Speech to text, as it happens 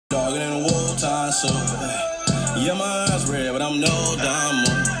so yeah, my eyes red, but I'm no dumb.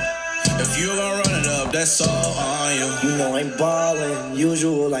 If you gon' run it up, that's all on you. You know I'm ballin',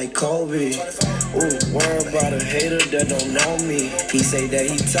 usual like Kobe. Ooh, worry about a hater that don't know me. He say that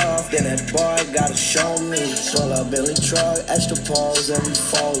he tough, then that boy gotta show me. Pull up Billy truck, extra pause every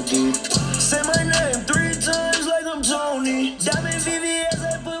 4 deep. Say my name 3 times like I'm Tony. Diamond VVS,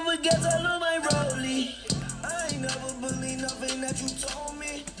 I put with gas, I love my rollie. I ain't never believe nothing that you told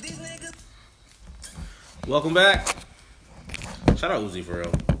me. These niggas. Welcome back. Shout out Uzi for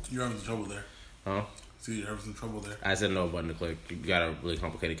real. You're having some trouble there. Huh? See, you're having some trouble there. I said no button to click. You got a really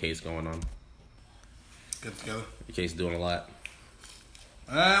complicated case going on. Get together. Your case is doing a lot.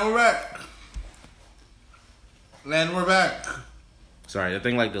 And we're back. And we're back. Sorry, the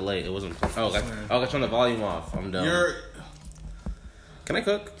thing like delayed. It wasn't. Oh, I turned the volume off. I'm done. Can I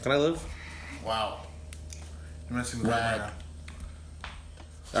cook? Can I live? Wow. You're messing with that right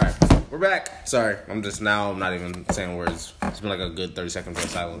now. Alright, we're back. Sorry, I'm not even saying words. It's been like a good 30 seconds of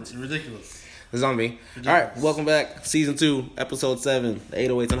silence. You're ridiculous. It's on me. Alright, welcome back. Season 2, Episode 7, the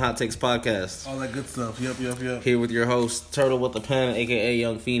 808s and Hot Takes podcast. All that good stuff. Yep. Here with your host, Turtle with the Pen, a.k.a.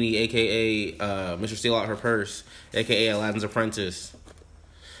 Young Feeny, a.k.a. Mr. Steal Out Her Purse, a.k.a. Aladdin's Apprentice,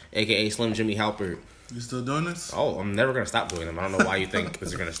 a.k.a. Slim Jimmy Halpert. You still doing this? Oh, I'm never going to stop doing them. I don't know why you think this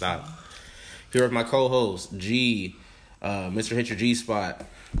is going to stop. Here with my co-host, G, Mr. Hit Your G-Spot,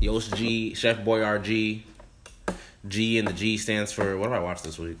 Yost G, Chef Boyardee. G and the G stands for... What did I watch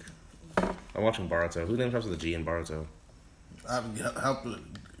this week? I'm watching Boruto. Who names starts with a G in Boruto?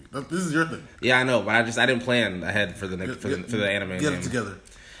 This is your thing. Yeah, I know, but I didn't plan ahead for the anime. Get it together.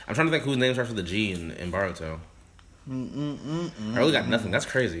 I'm trying to think whose name starts with a G in Boruto. I really got nothing. That's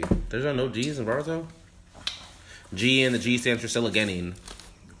crazy. There's no G's in Boruto? G and the G stands for Siligenin.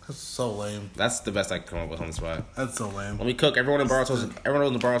 That's so lame. That's the best I can come up with on the spot. That's so lame. Let me cook. Everyone in Boruto's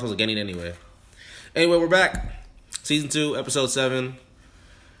a Genin anyway. Anyway, we're back. Season 2, Episode 7.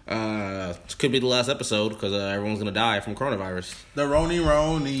 Could be the last episode because everyone's gonna die from coronavirus. The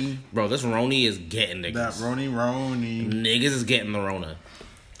Roni. Bro, this Roni is getting niggas. That Roni. Niggas is getting the Rona.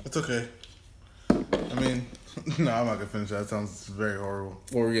 It's okay. I mean, no, I'm not gonna finish that. That sounds very horrible.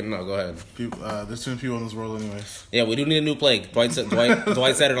 What were we getting? No, go ahead. People, there's too many people in this world anyways. Yeah, we do need a new plague. Dwight said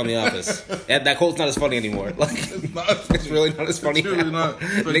it on The Office. That quote's not as funny anymore. Like, it's really not as funny. It's really now. not.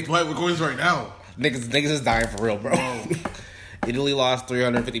 It's like Dwight, we're going right now. Niggas is dying for real, bro. Italy lost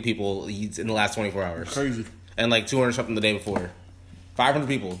 350 people in the last 24 hours. Crazy. And like 200 something the day before. 500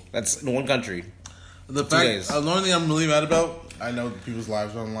 people. That's in one country. The fact, the only thing I'm really mad about, I know people's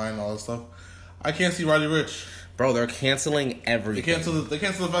lives are online and all this stuff. I can't see Roddy Ricch. Bro, they're canceling everything. They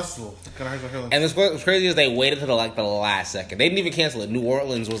cancel the festival. And what's crazy is they waited till the last second. They didn't even cancel it. New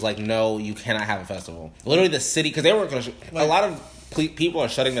Orleans was like, no, you cannot have a festival. Literally the city, because they weren't going to... a lot of people are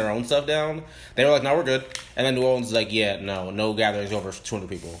shutting their own stuff down. They were like, no, we're good. And then New Orleans was like, yeah, no gatherings over 200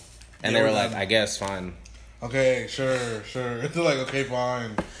 people. And they were like, I guess, fine. Okay, sure. They're like, okay,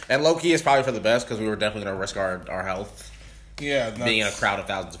 fine. And low-key is probably for the best because we were definitely going to risk our health. Yeah. Being in a crowd of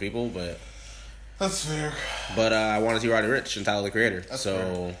thousands of people, but... That's fair. But I want to see Roddy Ricch and Tyler, the Creator. That's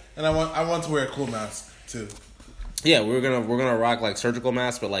fair. And I want to wear a cool mask, too. Yeah, we're gonna rock like surgical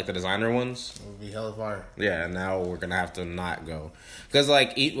masks, but like the designer ones. It would be hella fire. Yeah, and now we're gonna have to not go because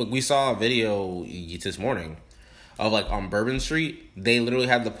like we saw a video this morning of like on Bourbon Street. They literally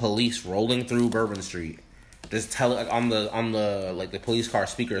had the police rolling through Bourbon Street, just on the like the police car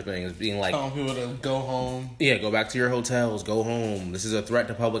speaker thing is being like telling people to go home. Yeah, go back to your hotels. Go home. This is a threat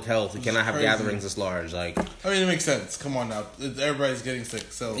to public health. We cannot have gatherings this large. Like, I mean, it makes sense. Come on now, everybody's getting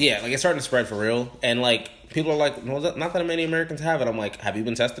sick. So yeah, like it's starting to spread for real, and like. People are like, well, not that many Americans have it. I'm like, have you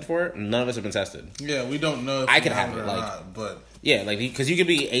been tested for it? None of us have been tested. Yeah, we don't know if I could have it, like, not, but... Yeah, like, because you could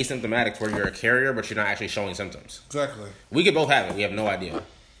be asymptomatic where you're a carrier, but you're not actually showing symptoms. Exactly. We could both have it. We have no idea.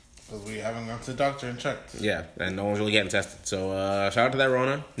 Because we haven't gone to the doctor and checked. Yeah, and no one's really getting tested. So, shout out to that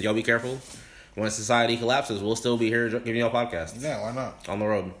Rona. Y'all be careful. When society collapses, we'll still be here giving y'all podcasts. Yeah, why not? On the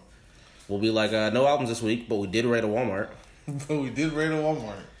road. We'll be like, no albums this week, but we did raid a Walmart.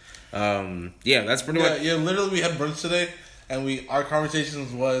 Yeah, that's pretty much... Yeah, literally we had brunch today, and our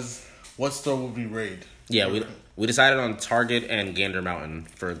conversations was, what store would we raid? Yeah, we decided on Target and Gander Mountain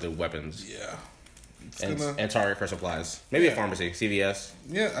for the weapons. Yeah. And Target for supplies. Maybe a pharmacy, CVS.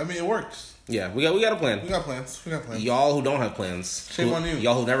 Yeah, I mean, it works. Yeah, we got a plan. We got plans. Y'all who don't have plans. Shame on you.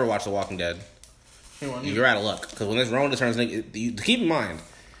 Y'all who never watched The Walking Dead. Shame on you. You're out of luck. Because when this Rona turns... Keep in mind,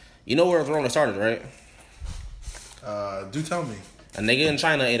 you know where the Rona started, right? Do tell me. A nigga in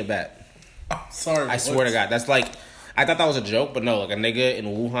China ate a bat. Oh, sorry. I swear to God. That's like... I thought that was a joke, but no. Like, a nigga in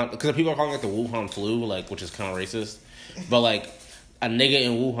Wuhan... Because people are calling it the Wuhan flu, like, which is kind of racist. But, like, a nigga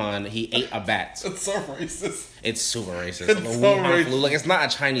in Wuhan, he ate a bat. It's so racist. It's super racist. It's The so Wuhan racist. flu, like it's not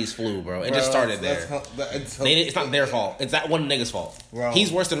a Chinese flu, bro. It just started there. It's not their fault. It's that one nigga's fault. Bro.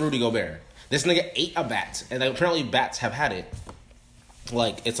 He's worse than Rudy Gobert. This nigga ate a bat, and apparently bats have had it.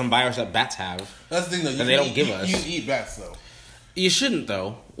 Like it's some virus that bats have. That's the thing, though. That they don't give us. You eat bats, though. You shouldn't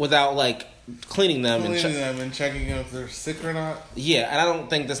though, without like cleaning them and checking if they're sick or not. Yeah, and I don't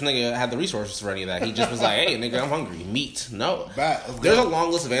think this nigga had the resources for any of that. He just was like, "Hey, nigga, I'm hungry. Meat, no." Bat. There's a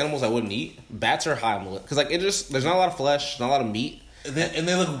long list of animals I wouldn't eat. Bats are high on the list because like there's not a lot of flesh, not a lot of meat, and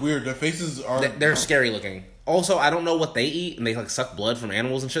they look weird. Their faces are they're scary looking. Also, I don't know what they eat, and they like suck blood from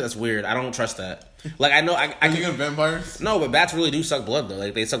animals and shit. That's weird. I don't trust that. Like I know I can vampires. No, but bats really do suck blood though.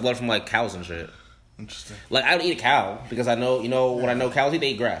 Like they suck blood from like cows and shit. Interesting. Like I don't eat a cow because I know what I know cows eat.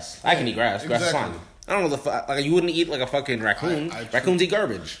 They eat grass. I can eat grass. Grass is fine. I don't know like you wouldn't eat like a fucking raccoon. Raccoons eat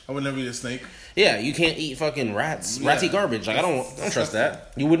garbage. I would never eat a snake. Yeah, you can't eat fucking rats. Rats eat garbage. Like I don't trust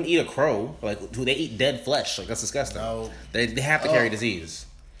that. You wouldn't eat a crow. Like they eat dead flesh. Like that's disgusting. No. They have to carry disease.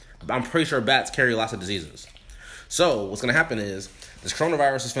 I'm pretty sure bats carry lots of diseases. So what's gonna happen is this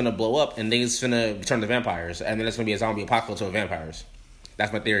coronavirus is finna blow up and niggas finna turn to vampires, and then it's gonna be a zombie apocalypse of vampires.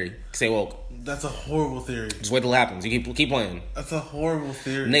 That's my theory. Stay woke. That's a horrible theory. Just wait till it happens. You keep playing. That's a horrible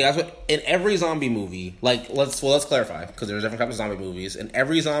theory. Nigga, that's what in every zombie movie. Like let's clarify because there's different types of zombie movies. In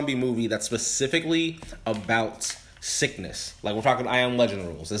every zombie movie that's specifically about sickness, like we're talking I Am Legend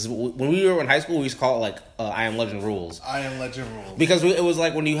rules. This is when we were in high school. We used to call it like I Am Legend rules. I Am Legend rules. Because it was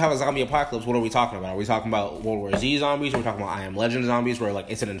like when you have a zombie apocalypse, what are we talking about? Are we talking about World War Z zombies? Or are we talking about I Am Legend zombies, where like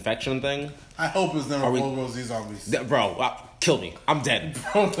it's an infection thing? I hope it's never World War Z zombies. Bro, kill me. I'm dead.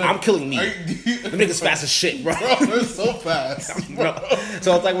 I'm killing me. Them niggas fast as shit, bro. Bro, they're so fast. Bro.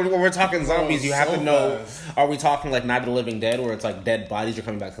 So it's like when we're talking zombies, you have so to know, fast. Are we talking like Night of the Living Dead, where it's like dead bodies are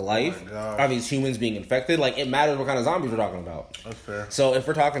coming back to life? Oh my God. Are these humans being infected? Like, it matters what kind of zombies we're talking about. That's fair. So if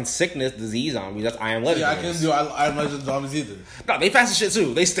we're talking sickness, disease zombies, that's I Am Legend. Yeah, I can't do I Am Legend zombies either. No, they fast as shit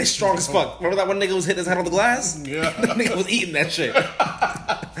too. They stay strong as fuck. Remember that one nigga was hitting his head on the glass? Yeah. Nigga was eating that shit.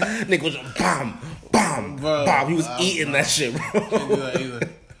 Nigga was just bomb. He was eating that shit, bro. Can't do that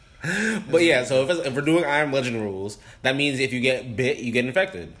either. But yeah, so if we're doing I Am Legend rules, that means if you get bit, you get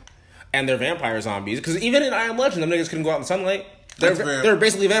infected. And they're vampire zombies. Because even in I Am Legend, them niggas couldn't go out in sunlight. They're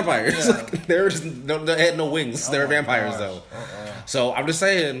basically vampires. Yeah. Like, they had no wings. They were vampires, though. So I'm just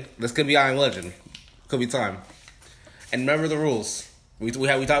saying, this could be I Am Legend. Could be time. And remember the rules. We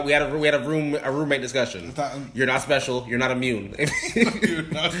had a roommate discussion. You're not special. You're not immune.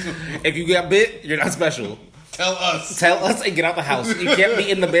 If you get bit, you're not special. Tell us and get out the house. You can't be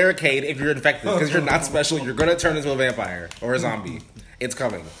in the barricade if you're infected because you're not special. You're gonna turn into a vampire or a zombie. It's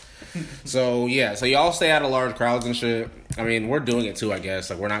coming. So yeah, so y'all stay out of large crowds and shit. I mean, we're doing it too, I guess.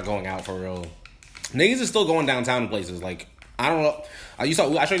 Like we're not going out for real. Niggas is still going downtown places. Like I don't know. I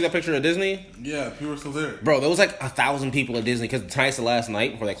showed you that picture of Disney. Yeah, people are still there. Bro, there was like 1,000 people at Disney because tonight's the last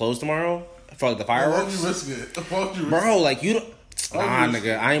night before they close tomorrow for like the fireworks. Why would you risk it? Why would you risk Bro, like you don't. Nah, risk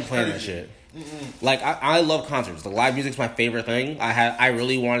nigga, I ain't playing that shit. Like I love concerts. The live music's my favorite thing. I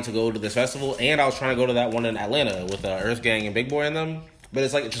really wanted to go to this festival, and I was trying to go to that one in Atlanta with Earth Gang and Big Boy in them. But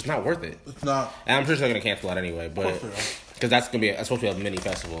it's like it's just not worth it. It's not. And I'm pretty sure they're gonna cancel that anyway. But because that's supposed to be a mini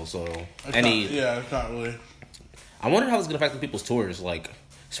festival. So it's not really. I wonder how it's gonna affect the people's tours. Like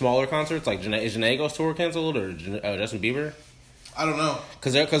smaller concerts, like is Jhené's tour canceled or Justin Bieber? I don't know.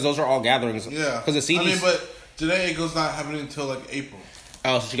 Because those are all gatherings. Yeah. Because the CDC. I mean, but Jhené Ago's not happening until like April.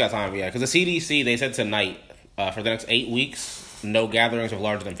 Oh, so she got time, yeah. Because the CDC, they said tonight, for the next 8 weeks, no gatherings of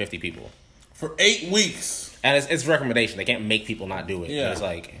larger than 50 people. For 8 weeks? And it's a recommendation. They can't make people not do it. Yeah. But it's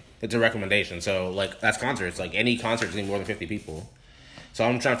like, it's a recommendation. So, like, that's concerts. Like, any concerts need more than 50 people. So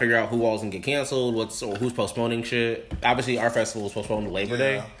I'm trying to figure out who all's going to get canceled, or who's postponing shit. Obviously, our festival is postponed to Labor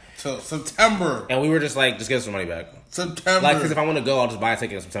Day. Till September. And we were just like, just give us some money back. September. Like, because if I want to go, I'll just buy a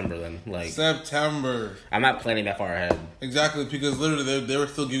ticket in September then. Like September. I'm not planning that far ahead. Exactly, because literally they were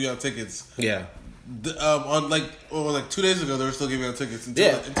still giving out tickets. Yeah. On like 2 days ago, they were still giving out tickets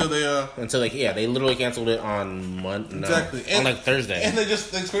until they literally canceled it on Monday. Exactly. On like Thursday. And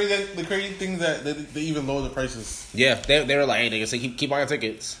the crazy thing that they even lowered the prices. Yeah, they were like, hey, niggas, keep buying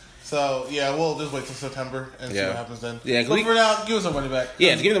tickets. So yeah, we'll just wait till September and see what happens then. Yeah, but for now, give us our money back.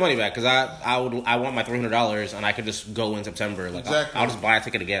 Yeah, just give me the money back because I want my $300 and I could just go in September. Like I'll just buy a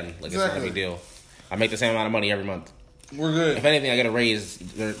ticket again. Like it's not a big deal. I make the same amount of money every month. We're good. If anything, I get a raise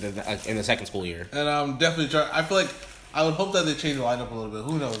in the second school year. And I'm definitely trying. I feel like I would hope that they change the lineup a little bit.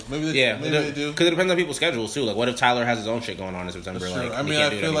 Who knows? Maybe they do. Because it depends on people's schedules too. Like, what if Tyler has his own shit going on in September? That's like, true. I mean, I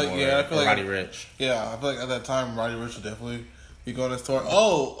feel like Roddy Ricch. Yeah, I feel like at that time Roddy Ricch would definitely be going on his tour.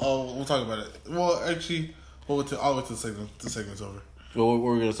 Oh, we'll talk about it. Well, actually, I'll wait till the segment's over. What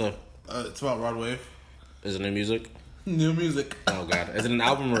were we gonna say? It's about Rod Wave. Is it new music? New music. Oh god, is it an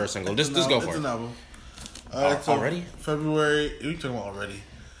album or a single? Just go for it. It's an album. Already? February. What are you talking about already?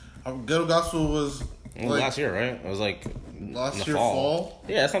 Ghetto Gospel was last year, right? It was like last year fall.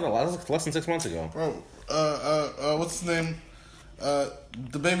 Yeah, it's not a lot. It was less than 6 months ago. Bro, what's his name?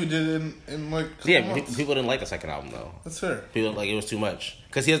 The baby did it in like. People didn't like the second album though. That's fair. People like it was too much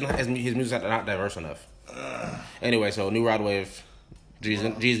because his music's not diverse enough. Anyway, so new Rod Wave. G's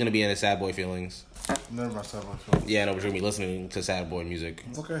gonna be in his Sad Boy Feelings. Never mind Sad Boy Feelings. Yeah, no, but you're gonna be listening to sad boy music.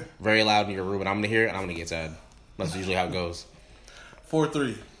 It's okay. Very loud in your room, and I'm gonna hear it, and I'm gonna get sad. That's usually how it goes.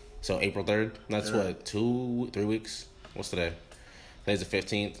 4/3. So April 3rd. That's what 3 weeks. What's today? Today's the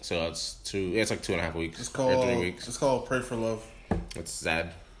 15th, so it's 2. Yeah, it's like 2.5 weeks. It's called 3 weeks. It's called Pray for Love. It's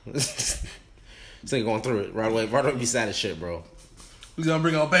sad. This nigga going through it. Rod Wave be sad as shit, bro. He's gonna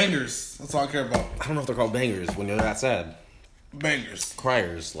bring out bangers. That's all I care about. I don't know if they're called bangers when you're that sad. Bangers.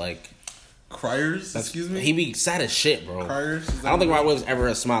 Criers, like. Criers? Excuse me? He be sad as shit, bro. Criers? I don't think Rod Wave's ever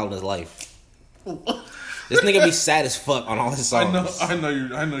a smile in his life. This nigga be sad as fuck on all his songs. I know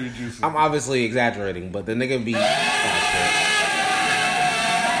you're juicy. I'm obviously exaggerating, but the nigga be. Oh,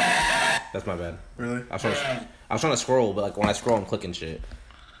 that's my bad. Really? I was trying to scroll, but like when I scroll, I'm clicking shit.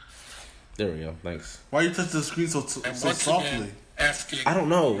 There we go. Thanks. Why you touch the screen so softly? I don't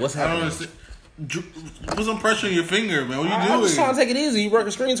know what's happening. I don't understand. Put some pressure on your finger, man. What are you doing? I'm just trying to take it easy. You broke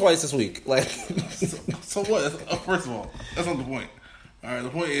a screen twice this week. Like, so what? First of all, that's not the point. All right, the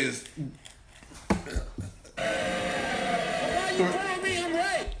point is.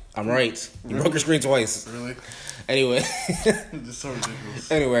 I'm right. You broke your screen twice. Really? Anyway. Just so ridiculous.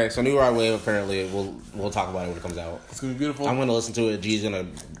 Anyway, so new Rod Wave. Apparently, we'll talk about it when it comes out. It's gonna be beautiful. I'm gonna listen to it. G's gonna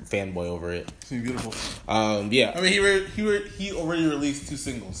fanboy over it. It's gonna be beautiful. Yeah. I mean, he already released 2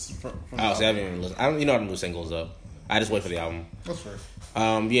 singles. From see, I haven't even listened. I don't do singles though. I just wait for the album. That's fair.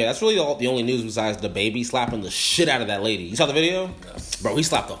 Yeah, that's really the only news besides the baby slapping the shit out of that lady. You saw the video? Yes. Bro, he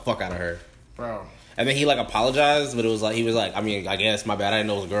slapped the fuck out of her. Bro. And then he like apologized, but he was like, I mean, I guess my bad. I didn't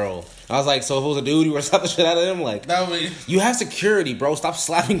know it was a girl. I was like, so if it was a dude, you would slap the shit out of him? Like, you have security, bro. Stop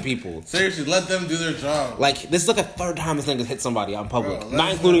slapping people. Seriously, let them do their job. Like, this is like a third time this nigga hit somebody out in public. Bro,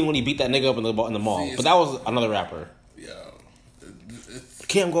 not including when he beat that nigga up in the mall. But that was another rapper. Yo,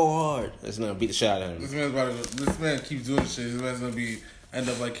 Kim go hard. This nigga beat the shit out of him. This man keeps doing shit. This man's gonna end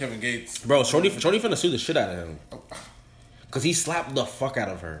up like Kevin Gates. Bro, Shorty finna sue the shit out of him. Cause he slapped the fuck out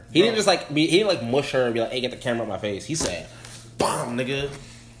of her. He didn't just he didn't mush her and be like, "Hey, get the camera on my face." He said, "Bomb, nigga."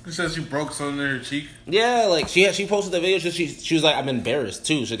 He said she broke something in her cheek. Yeah, like she posted the video. She was like, "I'm embarrassed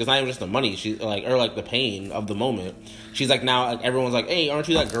too." It's not even just the money. She or the pain of the moment. She's like, now like, everyone's like, "Hey, aren't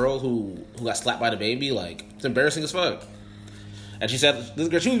you that girl who got slapped by the baby?" Like, it's embarrassing as fuck. And she said, this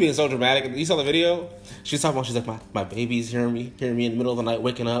girl, she was being so dramatic. You saw the video? She's talking about, she's like, my baby's hearing me in the middle of the night,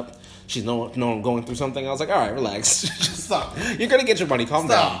 waking up. She's know I'm going through something. I was like, all right, relax. Stop. You're going to get your money. Calm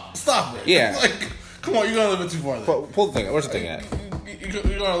down. Stop it. Yeah. Like, come on, you're going a little bit too far there. Pull the thing. Where's the thing at? You're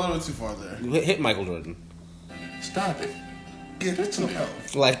going a little bit too far there. Hit Michael Jordan. Stop it. Get some help.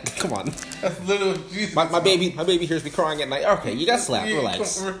 Like, come on. That's literally Jesus. My baby hears me crying at night. Okay, you got slapped.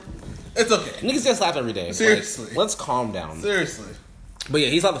 Relax. It's okay. Niggas get slapped every day. Seriously. Like, let's calm down. Seriously. But yeah,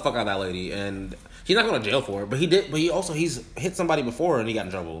 he slapped the fuck out of that lady, and he's not going to jail for it. But he's hit somebody before, and he got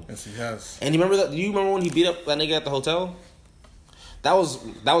in trouble. Yes, he has. And you remember that? Do you remember when he beat up that nigga at the hotel? That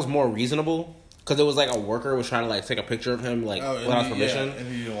was more reasonable because it was like a worker was trying to like take a picture of him without permission. Yeah, and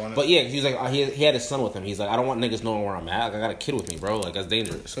he didn't want it. But yeah, he was like he had his son with him. He's like, I don't want niggas knowing where I'm at. Like, I got a kid with me, bro. Like, that's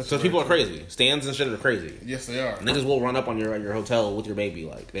dangerous. So people are crazy. Stands and shit are crazy. Yes, they are. Niggas will run up on your hotel with your baby.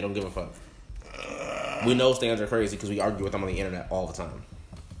 Like, they don't give a fuck. We know stands are crazy because we argue with them on the internet all the time.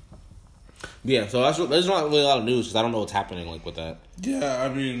 Yeah, so there's not really a lot of news because I don't know what's happening like with that. Yeah, I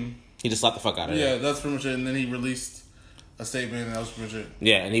mean, he just slapped the fuck out of her. Yeah, that's pretty much it. And then he released a statement, and that was pretty much it.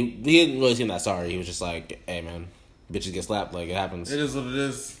 Yeah, and he didn't really seem that sorry. He was just like, "Hey, man, bitches get slapped. Like, it happens. It is what it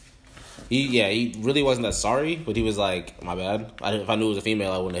is." He really wasn't that sorry, but he was like, "My bad. If I knew it was a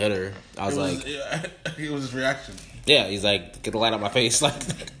female, I wouldn't have hit her." I was like, "It was his reaction." Yeah, he's like, "Get the light out my face!" Like,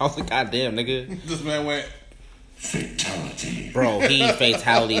 I was like, "God damn, nigga." This man went. Fatality. Bro, he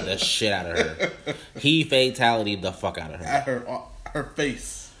fatality the shit out of her. He fatality the fuck out of her. At her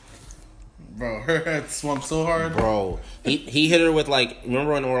face. Bro, her head swung so hard. Bro, he hit her with like,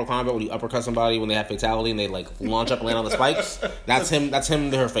 remember in Mortal Kombat when you uppercut somebody when they have fatality and they like launch up and land on the spikes? That's him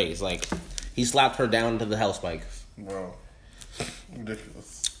to her face. Like, he slapped her down to the hell spikes. Bro.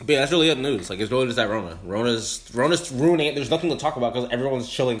 Ridiculous. But yeah, that's really good news. Like, it's really just that Rona's ruining it. There's nothing to talk about because everyone's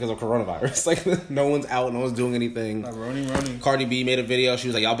chilling because of coronavirus. Like, no one's out, no one's doing anything. Roni. Cardi B made a video. She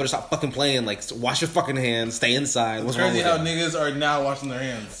was like, y'all better stop fucking playing. Like, wash your fucking hands. Stay inside. It's crazy how niggas are now washing their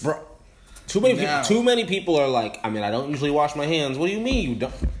hands. Bro, too many people are like, I mean, I don't usually wash my hands. What do you mean you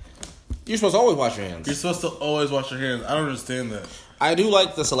don't? You're supposed to always wash your hands. You're supposed to always wash your hands. I don't understand that. I do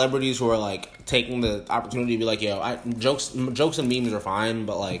like the celebrities who are like taking the opportunity to be like, yo, jokes and memes are fine,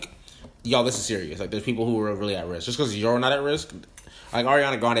 but like, y'all, this is serious. Like, there's people who are really at risk. Just because you're not at risk, like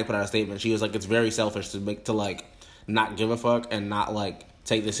Ariana Grande put out a statement. She was like, it's very selfish to like not give a fuck and not like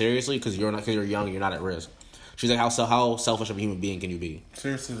take this seriously because you're young, and you're not at risk. She's like, how selfish of a human being can you be?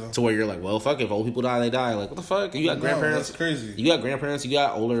 Seriously though. To where you're like, well, fuck, if old people die, they die. Like, what the fuck? You got grandparents. That's crazy. You got grandparents. You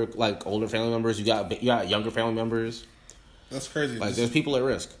got older family members. You got younger family members. That's crazy. Like, there's people at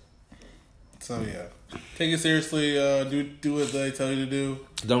risk. So yeah, take it seriously. Do what they tell you to do.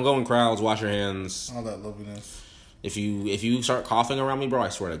 Don't go in crowds. Wash your hands. All that loveliness. If you start coughing around me, bro, I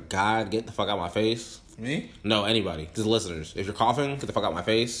swear to God, get the fuck out my face. Me? No, anybody. Just listeners. If you're coughing, get the fuck out my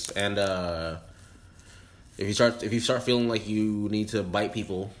face. And if you start feeling like you need to bite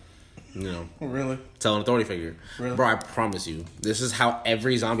people, you know, really, tell an authority figure. Really? Bro, I promise you, this is how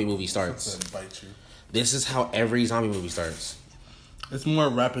every zombie movie starts. Bite you. This is how every zombie movie starts. It's more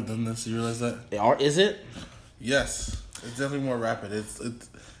rapid than this. You realize that? Is it? Yes, it's definitely more rapid.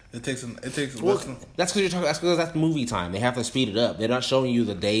 It takes. Well, that's because that's movie time. They have to speed it up. They're not showing you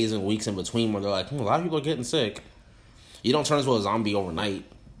the days and weeks in between where they're like, a lot of people are getting sick. You don't turn into a zombie overnight.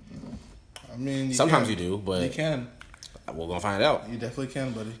 I mean, sometimes you do, but you can. We're gonna find out. You definitely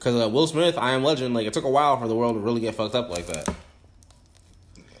can, buddy. Because Will Smith, I Am Legend, like, it took a while for the world to really get fucked up like that.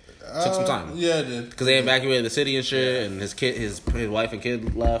 Took some time. Yeah, it did. Because they evacuated the city and shit, and his wife and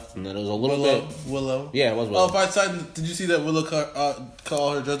kid left, and then it was a little bit. Willow. Yeah, it was Willow. Oh, if I said, did you see that Willow cut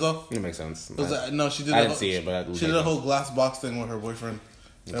all her dreads off? It makes sense. No, she did. I didn't see it, but she did a whole glass box thing with her boyfriend.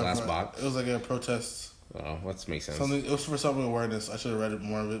 Glass box. It was like a protest. Oh, that makes sense. It was for some awareness. I should have read it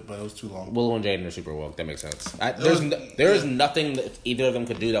more of it, but it was too long. Willow and Jaden are super woke. That makes sense. There's nothing that either of them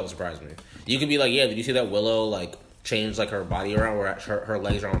could do that would surprise me. You could be like, yeah, did you see that Willow like changed like her body around where her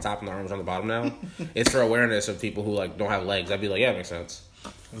legs are on top and the arms are on the bottom now? It's for awareness of people who like don't have legs. I'd be like, yeah, it makes sense.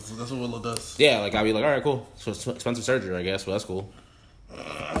 That's what Willow does. Yeah, like I'd be like, all right, cool. So it's expensive surgery, I guess, but that's cool.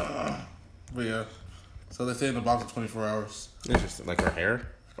 But yeah, so they stay in the box for 24 hours. Interesting. Like her hair,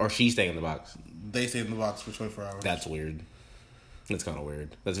 or she stay in the box. They stay in the box for 24 hours. That's weird. That's kind of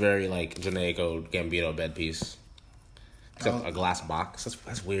weird. That's very like Janae Gambino bed piece. Except a glass box.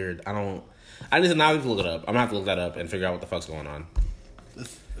 That's weird. I need to look it up. I'm gonna have to look that up and figure out what the fuck's going on.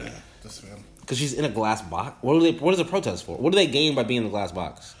 This man. Because she's in a glass box. What is the protest for? What do they gain by being in the glass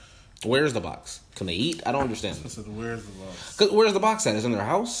box? Where's the box? Can they eat? I don't understand. Where's the box? Cause where's the box at? Is it in their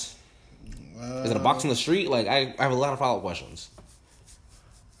house? Is it a box on the street? Like I have a lot of follow-up questions.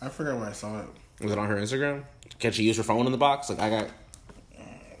 I forgot where I saw it. Was it on her Instagram? Can she use her phone in the box? Like I got.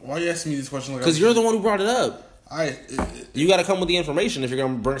 Why are you asking me these questions? Because you're the one who brought it up. You got to come with the information if you're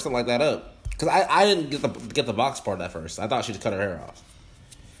gonna bring something like that up. Because I didn't get the box part at first. I thought she'd cut her hair off.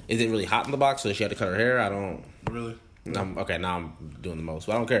 Is it really hot in the box, so she had to cut her hair? I don't. Really? Okay, now I'm doing the most,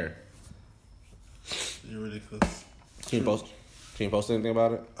 but I don't care. You're ridiculous. Can you post anything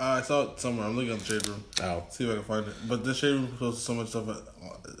about it? I saw it somewhere. I'm looking at the Shade Room. Oh. See if I can find it. But the Shade Room posts so much stuff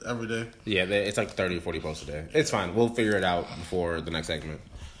every day. Yeah, it's like 30 or 40 posts a day. It's fine. We'll figure it out before the next segment.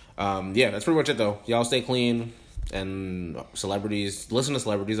 Yeah, that's pretty much it, though. Y'all stay clean. And celebrities, listen to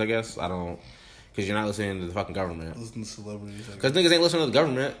celebrities, I guess. Because you're not listening to the fucking government. Listen to celebrities. Because niggas ain't listening to the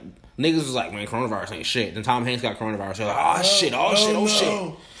government. Niggas was like, man, coronavirus ain't shit. Then Tom Hanks got coronavirus. They're like, shit.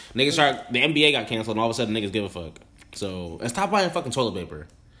 Niggas the NBA got canceled, and all of a sudden niggas give a fuck. So, and stop buying fucking toilet paper.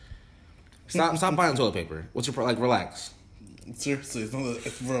 Stop buying toilet paper. What's your, relax. Seriously,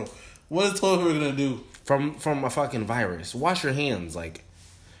 bro. What is toilet paper gonna do? From a fucking virus. Wash your hands,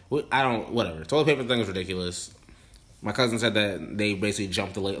 whatever. Toilet paper thing is ridiculous. My cousin said that they basically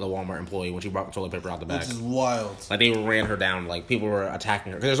jumped the Walmart employee when she brought the toilet paper out the back. Which is wild. Like, they ran her down. Like, people were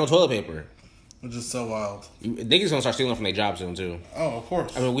attacking her. Because there's no toilet paper. Which is so wild. Niggas gonna start stealing from their jobs soon, too. Oh, of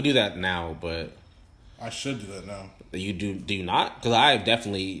course. I mean, we do that now, but... I should do that now. You do you not? Because I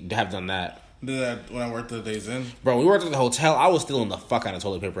definitely have done that. Did that when I worked at the Days Inn. Bro, we worked at the hotel. I was stealing the fuck out of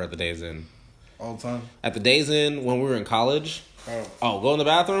toilet paper at the Days Inn. All the time? At the Days Inn, when we were in college... go in the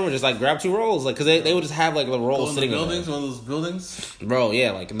bathroom and just grab 2 rolls, because they would just have the rolls sitting in buildings, one of those buildings. Bro,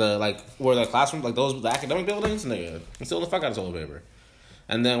 yeah, where the classroom, the academic buildings, nigga, I'm stealing the fuck out of toilet paper.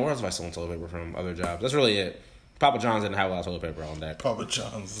 And then where else have I stolen toilet paper from? Other jobs. That's really it. Papa John's didn't have a lot of toilet paper on deck. Papa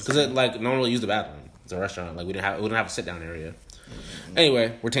John's, because it no one really used the bathroom. It's a restaurant. Like we didn't have a sit down area.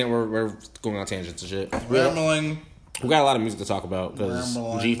 Anyway, we're going on tangents and shit. Rambling. We got a lot of music to talk about because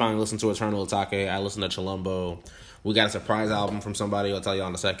G finally listened to Eternal Atake. I listened to Chilumbo. We got a surprise album from somebody. I'll tell you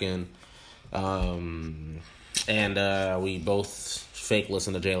in a second. And we both fake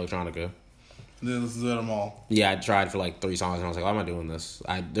listened to Jay Electronica. Didn't listen to them all. Yeah, I tried for like 3 songs and I was like, why am I doing this?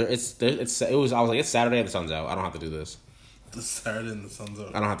 I was like, it's Saturday and the sun's out. I don't have to do this. It's Saturday and the sun's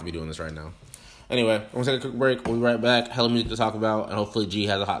out. I don't have to be doing this right now. Anyway, we're going to take a quick break. We'll be right back. Hella music to talk about, and hopefully G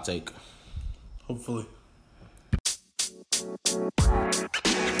has a hot take. Hopefully.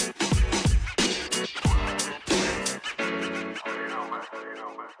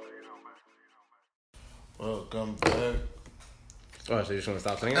 Welcome back. Oh, so you just want to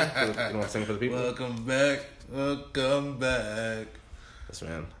stop singing? You don't want to sing for the people? Welcome back. Welcome back. Yes,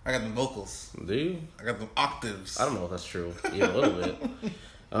 man. I got the vocals. Do you? I got the octaves. I don't know if that's true. Yeah, a little bit.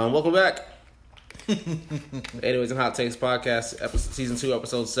 Welcome back. Anyways, in Hot Takes Podcast, Season 2,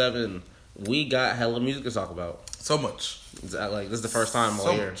 Episode 7, we got hella music to talk about. So much. This is the first time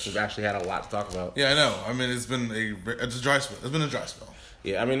all year we've actually had a lot to talk about. Yeah, I know. I mean, it's been a dry spell. It's been a dry spell.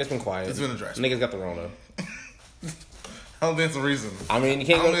 Yeah, I mean, it's been quiet. It's been a dry spell. Niggas got the Rona. I don't think that's the reason. I mean, you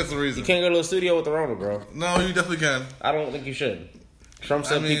can't go to the studio with the Rona, bro. No, you definitely can. I don't think you should. Trump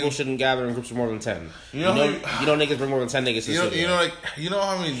said people shouldn't gather in groups of more than 10. You know niggas bring more than 10 niggas to the studio. You know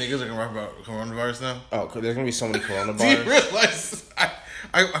how many niggas are gonna rap about coronavirus now? Oh, there's gonna be so many coronavirus. Do you realize?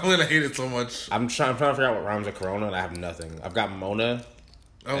 I'm gonna hate it so much. I'm trying to figure out what rhymes with corona, and I have nothing. I've got Mona.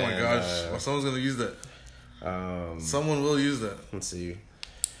 Oh my gosh! Well, someone's gonna use that. Someone will use that. Let's see.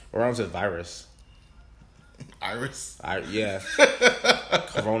 What rhymes with virus? Iris? Yeah.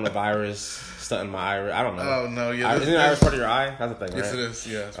 Coronavirus. Stunting my iris. I don't know. Oh, no. Yeah, isn't iris part of your eye? That's the thing, right? Yes, it is.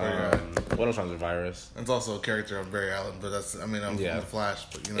 Yeah, it's part of your eye. What else rhymes with virus? It's also a character of Barry Allen, but I'm from The Flash.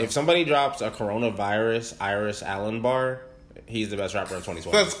 But, If somebody drops a coronavirus Iris Allen bar, he's the best rapper of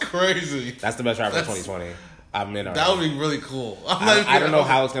 2020. That's crazy. That's the best rapper of 2020. I'm in. That would be really cool. I don't know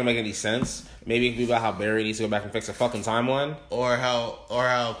how it's gonna make any sense. Maybe it could be about how Barry needs to go back and fix a fucking timeline, or how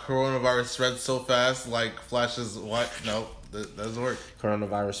coronavirus spreads so fast, like Flash's what? No, that doesn't work.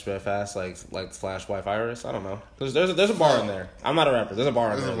 Coronavirus spread fast, like Flash White Virus. I don't know. There's a bar in there. I'm not a rapper. There's a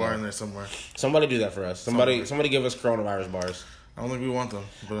bar in there. There's a bar in there somewhere. Somebody do that for us. Somebody give us coronavirus bars. I don't think we want them.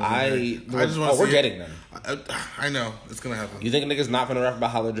 But I just want to we're getting them. I know. It's going to happen. You think a nigga's not going to rap about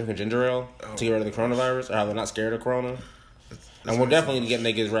how they're drinking ginger ale to get rid of the coronavirus? Or how they're not scared of corona? And we're definitely getting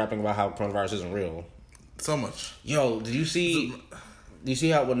niggas rapping about how coronavirus isn't real. So much. Yo, did you see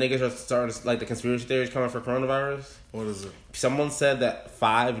how when niggas are starting to, like, the conspiracy theories coming for coronavirus? What is it? Someone said that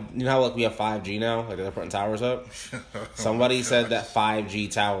you know how like we have 5G now? Like they're putting towers up? Somebody said that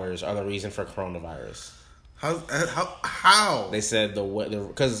 5G towers are the reason for coronavirus. How? They said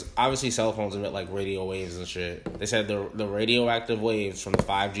because obviously cell phones emit like radio waves and shit. They said the radioactive waves from the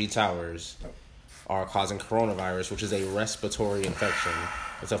 5G towers are causing coronavirus, which is a respiratory infection.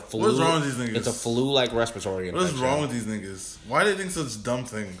 It's a flu. What's wrong with these niggas? It's a flu-like respiratory infection. What is wrong with these niggas? Why do they think such dumb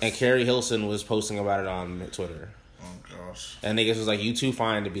things? And Carrie Hilson was posting about it on Twitter. Oh gosh. And niggas was like, "You too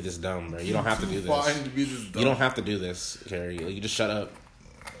fine to be this dumb, bro. You don't have to do this. Fine to be this dumb. You don't have to do this, Carrie. You just shut up."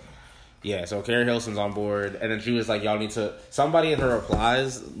 Yeah, so Carrie Hilson's on board, and then she was like, "Y'all need to." Somebody in her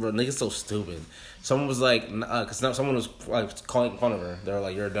replies, bro, niggas so stupid. Someone was like, because someone was like calling fun of her. They were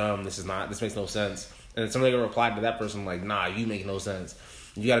like, "You're dumb. This makes no sense." And then somebody replied to that person like, "Nah, you make no sense.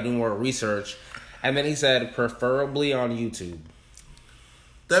 You got to do more research." And then he said, "Preferably on YouTube."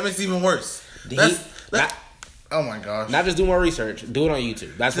 That makes it even worse. Oh my gosh! Not just do more research. Do it on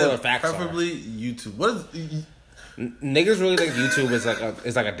YouTube. That's where the facts preferably YouTube. What is? Niggas really think YouTube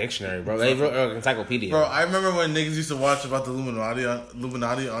is like a dictionary, bro. They wrote an encyclopedia. Bro, I remember when niggas used to watch about the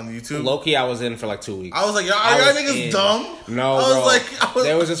Illuminati on YouTube. Low-key, I was in for like 2 weeks. I was like, y'all niggas dumb? No, bro.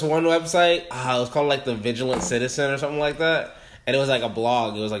 There was this one website. It was called like the Vigilant Citizen or something like that. And it was like a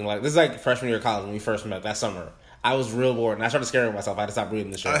blog. It was like this is like freshman year of college when we first met that summer. I was real bored and I started scaring myself. I had to stop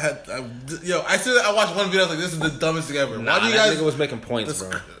reading the shit. I watched one video. I was like, this is the dumbest thing ever. Nah, that nigga was making points,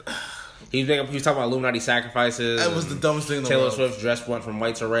 bro. He was talking about Illuminati sacrifices. That was the dumbest thing in the Taylor world. Swift's dress went from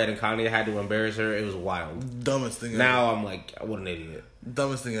white to red and Kanye had to embarrass her. It was wild. Dumbest thing ever. Now I'm like, what an idiot.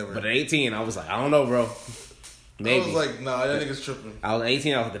 Dumbest thing ever. But at 18, I was like, I don't know, bro. Maybe. I was like, nah, that nigga's tripping. I was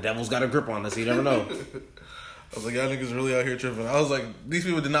 18, I was like, the devil's got a grip on us. You never know. I was like, y'all niggas really out here tripping. I was like, these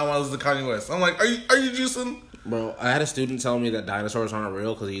people did not want to listen to Kanye West. I'm like, are you juicing? Bro, I had a student tell me that dinosaurs aren't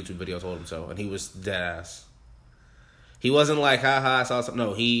real because a YouTube video told him so. And he was dead ass. He wasn't like, haha, I saw something.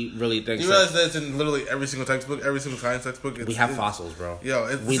 No, he really thinks. You realize that it's in literally every single textbook, every single science textbook. We have fossils, bro.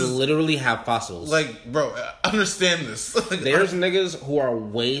 Yo, we literally have fossils. Like, bro, understand this. There's niggas who are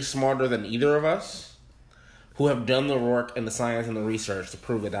way smarter than either of us who have done the work and the science and the research to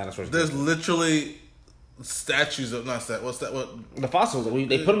prove that dinosaurs. There's literally statues of What the fossils?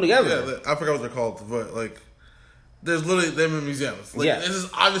 They put them together. Yeah, I forgot what they're called, but like, there's literally them in museums. Like, this is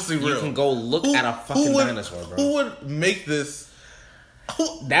obviously real. You can go look at a fucking dinosaur, bro. Who would make this?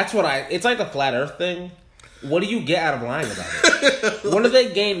 That's what It's like the flat Earth thing. What do you get out of lying about it? What do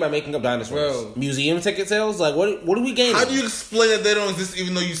they gain by making up dinosaurs? Bro. Museum ticket sales? Like, what do we gain? How do you explain that they don't exist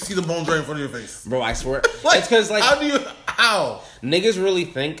even though you see the bones right in front of your face? Bro, I swear. It's because, like... How? Niggas really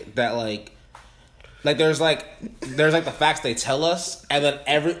think that, like there's the facts they tell us, and then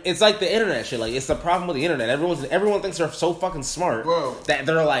it's like the internet shit. Like, it's the problem with the internet. Everyone thinks they're so fucking smart, bro, that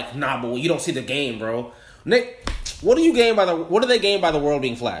they're like, nah, but you don't see the game, bro. Nick, what do they gain by the world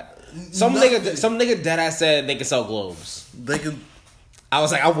being flat? Some nigga deadass said they could sell globes. They can. I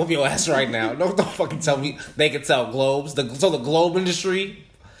was like, I'll whoop your ass right now. Don't fucking tell me they could sell globes. So the globe industry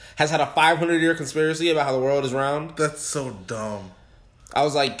has had a 500-year conspiracy about how the world is round. That's so dumb. I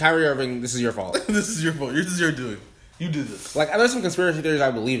was like, Kyrie Irving, this is your fault. This is your fault. This is your doing. You did this. Like, there's some conspiracy theories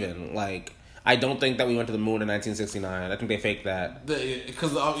I believe in. Like, I don't think that we went to the moon in 1969. I think they faked that.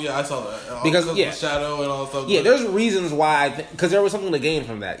 Because I saw that. Because the shadow and all that stuff. Yeah, there's reasons why. Because there was something to gain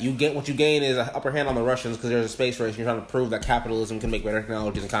from that. What you gain is an upper hand on the Russians because there's a space race and you're trying to prove that capitalism can make better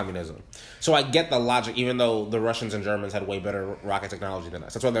technology than communism. So I get the logic, even though the Russians and Germans had way better rocket technology than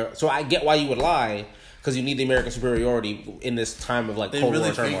us. So I get why you would lie. Because you need the American superiority in this time of like Cold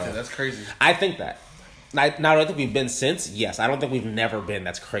War turmoil. That's crazy. I think that. Now, do I think we've been since? Yes. I don't think we've never been.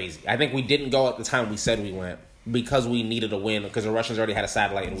 That's crazy. I think we didn't go at the time we said we went because we needed a win because the Russians already had a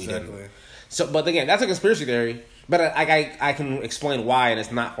satellite and we didn't. So, but again, that's a conspiracy theory. But I can explain why, and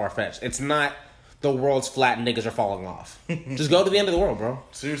it's not far fetched. It's not the world's flat and niggas are falling off. Just go to the end of the world, bro.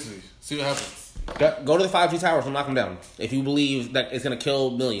 Seriously, see what happens. Go to the 5G towers and knock them down. If you believe that it's gonna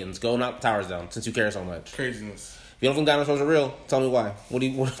kill millions, go knock the towers down. Since you care so much. Craziness. If you don't think dinosaurs are real, tell me why. Tell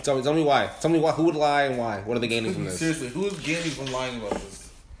me why. Tell me why. Who would lie and why? What are they gaining from this? Seriously, who is gaining from lying about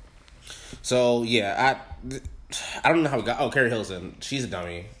this? So yeah, I don't know how we got. Oh, Carrie Hilson, she's a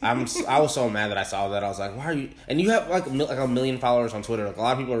dummy. I was so mad that I saw that. I was like, why are you? And you have like a million followers on Twitter. Like a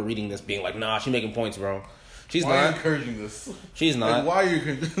lot of people are reading this, being like, nah, she's making points, bro. She's why not are you encouraging this. She's not. Like, why are you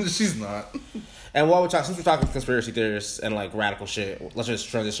encouraging? She's not. And since we're talking conspiracy theorists and like radical shit, let's just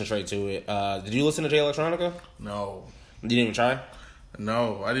transition straight to it. Did you listen to Jay Electronica? No. You didn't even try?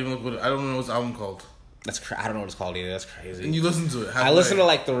 No, I didn't even look. I don't know what the album called. I don't know what it's called either. That's crazy. And you listened to it? I listened to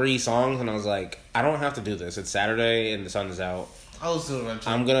like 3 songs and I was like, I don't have to do this. It's Saturday and the sun is out. I'll listen to it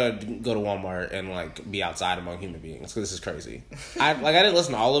eventually. I'm gonna go to Walmart and like be outside among human beings because this is crazy. I didn't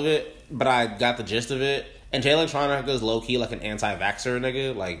listen to all of it, but I got the gist of it. And Jay Electronica is low key like an anti-vaxxer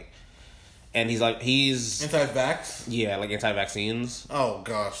nigga, like. And he's anti-vax? Yeah, like anti-vaccines. Oh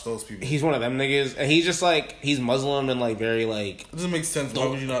gosh, those people. He's one of them niggas, and he's just like he's Muslim and like very like. It doesn't make sense. Why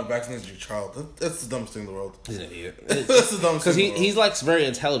would you not vaccinate your child? That's the dumbest thing in the world. He's an idiot. That's the dumbest thing. Because he's like very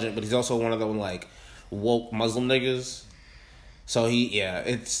intelligent, but he's also one of them like woke Muslim niggas. So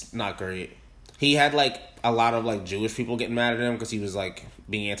it's not great. He had like a lot of like Jewish people getting mad at him because he was like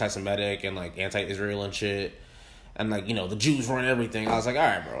being anti-Semitic and like anti-Israel and shit. And, like, you know, the Jews run everything. I was like, all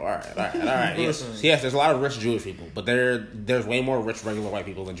right, bro, all right. Yes, there's a lot of rich Jewish people. But there's way more rich regular white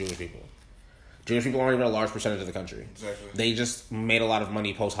people than Jewish people. Jewish people aren't even a large percentage of the country. Exactly. They just made a lot of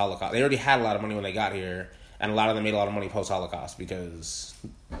money post-Holocaust. They already had a lot of money when they got here. And a lot of them made a lot of money post-Holocaust because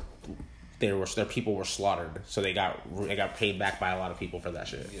their people were slaughtered. So they got paid back by a lot of people for that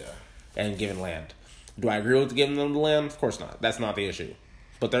shit. Yeah. And given land. Do I agree with giving them the land? Of course not. That's not the issue.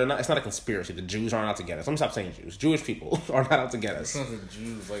 But they're not. It's not a conspiracy. The Jews aren't out to get us. I'm gonna stop saying Jews. Jewish people are not out to get us. It's not the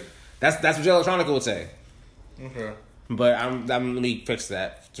Jews. Like that's what Jay Electronica would say. Okay. But let me fix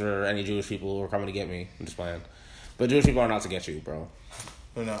that for any Jewish people who are coming to get me. I'm just playing. But Jewish people aren't out to get you, bro.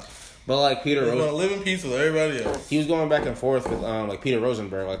 They're not. But like Peter, they're gonna live in peace with everybody else. He was going back and forth with like Peter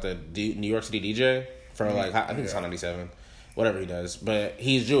Rosenberg, like the New York City DJ for like I think it's Hot 97, whatever he does. But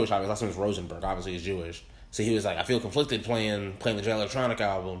he's Jewish. Obviously, last name is Rosenberg. Obviously, he's Jewish. So he was like, I feel conflicted playing the Jay Electronica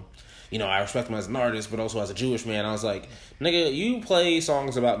album. You know, I respect him as an artist, but also as a Jewish man. I was like, nigga, you play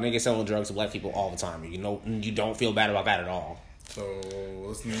songs about niggas selling drugs to black people all the time. You know, you don't feel bad about that at all. So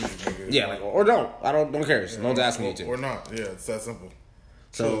let's music, nigga. Yeah, like or don't. I don't care. No one's asking you to. Or not. Yeah, it's that simple.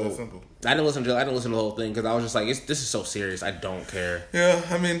 So that simple. I didn't listen to the whole thing because I was just like, this is so serious. I don't care. Yeah,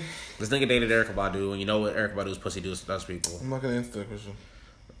 I mean, this nigga dated Erykah Badu, and you know what Erykah Badu's pussy does people. I'm not gonna answer that question.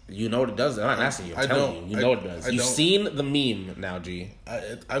 You know what it does. I'm not asking you. I'm telling you. You know what it does. You've seen the meme now, G.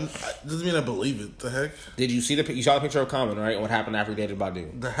 Doesn't mean I believe it. The heck? Did you see you saw the picture of Common, right? And what happened after he dated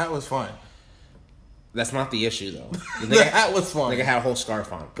Badu? The hat was fine. That's not the issue, though. The hat was fine. Nigga had a whole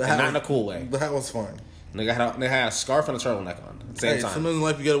scarf on. Not in a cool way. The hat was fine. Nigga had a scarf and a turtleneck on at the same time. Sometimes in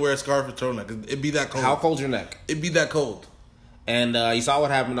life you gotta wear a scarf and turtleneck. It'd be that cold. How cold's your neck? It'd be that cold. And you saw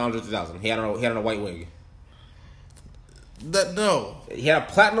what happened to Andre 3000. He had on a white wig. No. He had a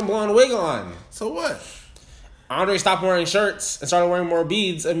platinum blonde wig on. So what? Andre stopped wearing shirts and started wearing more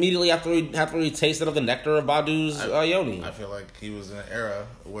beads immediately after he tasted of the nectar of Badu's yoni. I feel like he was in an era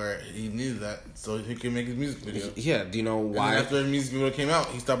where he needed that so he could make his music video. Yeah, do you know why? And after the music video came out,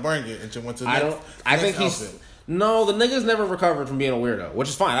 he stopped wearing it and just went to the I think he's outfit. No, the nigga's never recovered from being a weirdo, which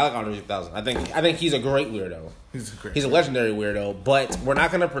is fine. I like Andre 3000. I think he's a great weirdo. He's a legendary weirdo, but we're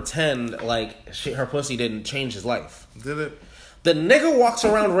not gonna pretend like her pussy didn't change his life. Did it? The nigga walks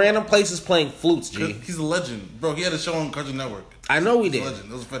around random places playing flutes, G. He's a legend. Bro, he had a show on Cartoon Network. I know he did. He's a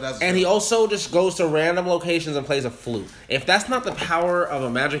legend. It was fantastic. And he also just goes to random locations and plays a flute. If that's not the power of a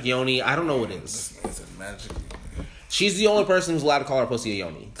magic yoni, I don't know what is. It's a magic yoni. She's the only person who's allowed to call her pussy a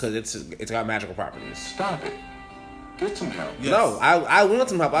yoni because it's got magical properties. Stop it. Get some help. Yes. No, I want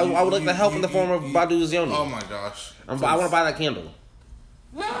some help. I would like the help in the form of Badu's yoni. Oh my gosh. I want to buy that candle.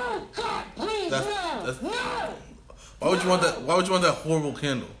 No, God, please, no. Why would you want that? Why would you want that horrible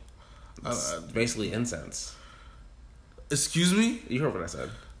candle? It's basically incense. Excuse me? You heard what I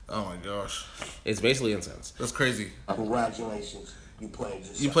said. Oh my gosh. It's basically incense. That's crazy. Congratulations. You played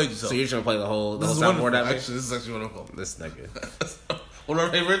yourself. You played yourself. So you're trying to play the whole this is soundboard wonderful. at me? Actually, this is actually wonderful. This nigga. What are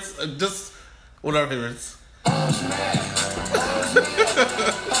our favorites? Just what are our favorites?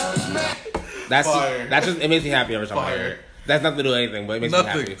 That's just, it makes me happy every time I hear it. That's nothing to do with anything, but it makes me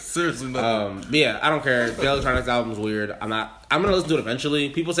happy. Nothing. Seriously, nothing. But yeah, I don't care. Jay Electronics album's weird. I'm gonna listen to it eventually.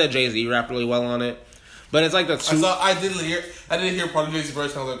 People said Jay-Z rapped really well on it, but it's like the two. I didn't hear part of Jay-Z's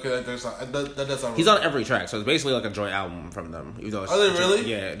verse. I was like, okay, that does sound. He's on every track, so it's basically like a joint album from them. Even though it's, Are they really?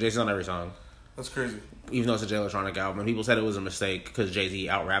 Yeah, Jay-Z's on every song. That's crazy. Even though it's a Jay Electronic album, and people said it was a mistake because Jay-Z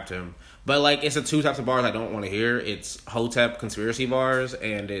out-rapped him. But like, it's the two types of bars I don't want to hear. It's Hotep conspiracy bars,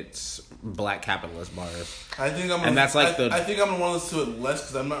 and it's black capitalist bars. I think I'm gonna want to listen to it less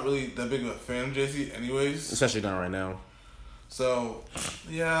because I'm not really that big of a fan of Jay-Z, anyways. Especially not right now. So,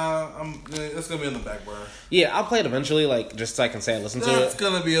 yeah, it's gonna be on the back burner. Yeah, I'll play it eventually, like just so I can say I listened to it. It's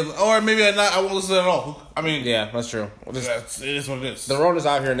gonna be, or maybe I won't listen to it at all. I mean, yeah, that's true. it is what it is. The road is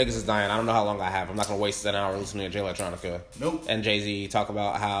out here, niggas is dying. I don't know how long I have. I'm not gonna waste an hour listening to Jay Electronica. Nope. And Jay-Z talk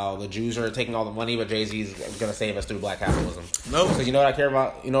about how the Jews are taking all the money, but Jay-Z's gonna save us through black capitalism. Nope. Because you know what I care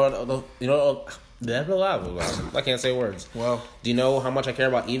about? I can't say words. Well, do you know how much I care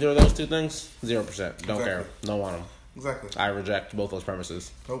about either of those two things? 0%. Don't care. Don't want them. Exactly. I reject both those premises.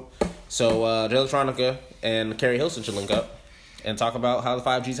 Nope. So, Jay Electronica and Carrie Hilson should link up and talk about how the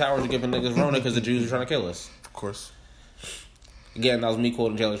 5G towers are giving niggas Rona because the Jews are trying to kill us. Of course. Again, that was me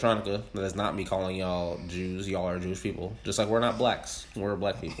quoting Jay Electronica. That is not me calling y'all Jews. Y'all are Jewish people. Just like we're not blacks. We're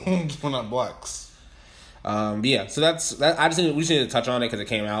black people. We're not blacks. Yeah, so we just need to touch on it because it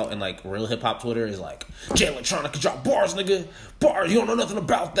came out and like real hip hop Twitter is like Jay Electronica drop bars, nigga, bars. You don't know nothing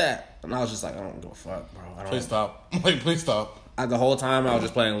about that. And I was just like, I don't give a fuck, bro. Please stop. Please stop. The whole time I was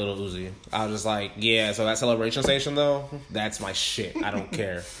just playing Lil Uzi. I was just like, yeah. So that Celebration Station though, that's my shit. I don't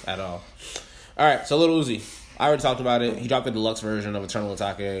care at all. All right, so Lil Uzi. I already talked about it. He dropped the deluxe version of Eternal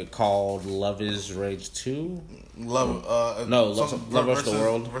Atake called Love Is Rage 2. Love versus the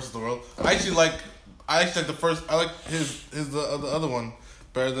World. Versus the World. I actually like the first. I like the other one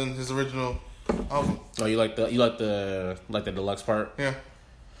better than his original album. Oh, you like the deluxe part? Yeah.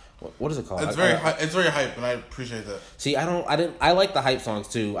 What is it called? It's very hype, and I appreciate that. See, I like the hype songs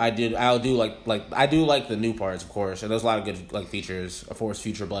too. I do like the new parts, of course. And there's a lot of good like features. Of course,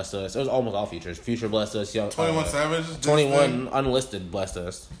 Future blessed us. It was almost all features. Future blessed us. 21 Savage. 21 Unlisted blessed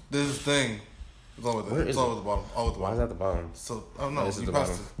us. This is thing. It's all with the bottom. All with the bottom. Why is that the bottom? So no, this is the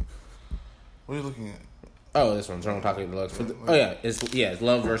bottom. What are you looking at? Oh, this one, Eternal Atake Deluxe. It's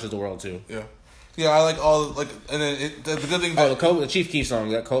Love versus the World too. Yeah. Yeah, I like all and then the good thing. The Chief Keef song,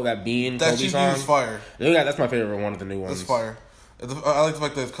 that Bean that Kobe Chief song. Keef is fire. Yeah, that's my favorite one of the new ones. That's fire. I like the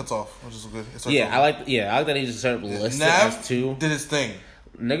fact that it cuts off, which is good. I like that he just started listed as two. Did his thing.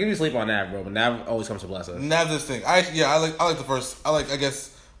 Niggas be sleep on Nav, bro, but Nav always comes to bless us. Nav did his thing. I like the first. I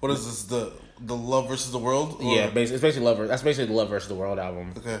guess what is this the Love versus the World? Or? Yeah, it's basically Love. That's basically the Love versus the World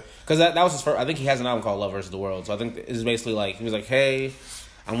album. Okay. Because that was his first. I think he has an album called Love versus the World. So I think it's basically like he was like, hey,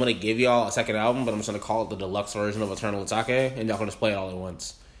 I'm gonna give y'all a second album, but I'm just gonna call it the deluxe version of Eternal Atake, and y'all can just play it all at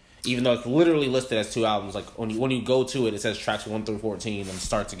once. Even though it's literally listed as two albums, like when you go to it, it says tracks 1 through 14 and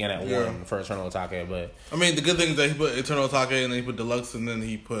starts again at 1 for Eternal Atake. But I mean, the good thing is that he put Eternal Atake and then he put deluxe and then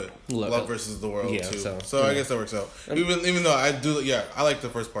he put Love versus the World too. So I guess that works out. Even though I do, I like the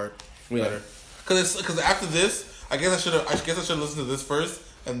first part better. Because after this, I guess I should have listened to this first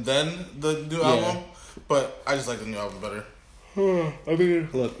and then the new album. But I just like the new album better. I mean,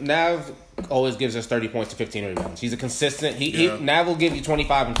 look, Nav always gives us 30 points to 15 rebounds. He's a consistent. Nav will give you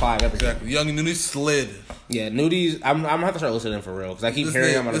 25 and 5 every game. Young Nudie slid. Yeah, Nudie's. I'm gonna have to start listening for real because I keep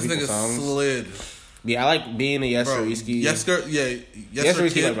hearing him on other people's songs. Slid. Yeah, I like being a Yeserisky.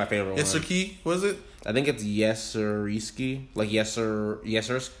 Yeserisky like my favorite one. Yeserky, was it? I think it's Yeserisky, like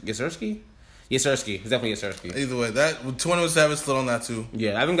Yesersky. Yesersky, it's definitely Yesersky. Either way, that 21 Savage slid on that too.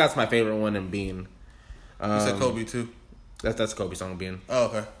 Yeah, I think that's my favorite one in Bean. You said Kobe too. That's Kobe's song Bean. Oh,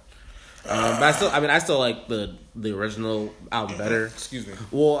 okay. But I still like the original album better. Excuse me.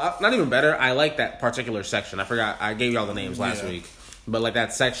 Well, not even better. I like that particular section. I forgot. I gave y'all the names last week, but like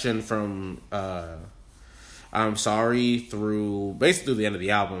that section from I'm Sorry through basically the end of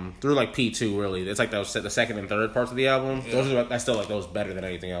the album through like P2. Really, it's like those the second and third parts of the album. Yeah. I still like those better than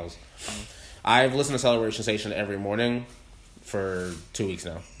anything else. I've listened to Celebration Station every morning for 2 weeks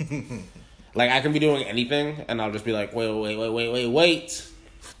now. Like, I can be doing anything, and I'll just be like, wait.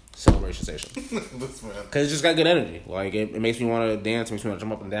 Celebration Station. Because it's just got good energy. Like, it makes me want to dance, it makes me want to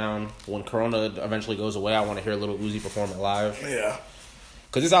jump up and down. When Corona eventually goes away, I want to hear Lil Uzi perform it live. Yeah.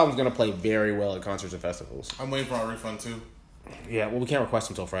 Because this album's going to play very well at concerts and festivals. I'm waiting for our refund, too. Yeah, well, we can't request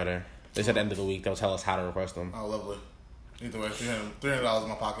them until Friday. They said end of the week, they'll tell us how to request them. Oh, lovely. Either way, $300 in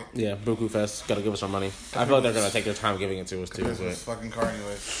my pocket. Yeah, Buku Fest, gotta give us our money. I feel like they're gonna take their time giving it to us, too. It's a fucking car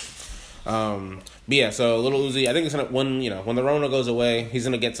anyways. But yeah, so Lil Uzi, I think it's gonna when the Rona goes away, he's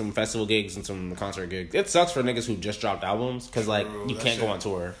gonna get some festival gigs and some concert gigs. It sucks for niggas who just dropped albums because like you can't go on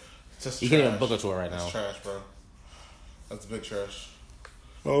tour. You can't even book a tour right now. That's trash, bro. That's big trash.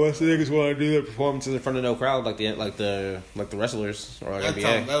 Oh, that's the niggas want to do their performances in front of no crowd like the wrestlers or like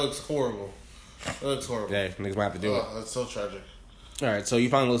NBA. That looks horrible. Yeah, niggas might have to do it. That's so tragic. All right, so you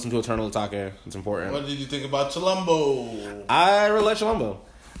finally listened to Eternal Atake. It's important. What did you think about Chilumbo? I really like Chilumbo.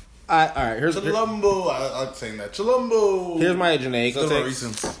 Here's Chilumbo. I like saying that. Chilumbo. Here's my Janae takes.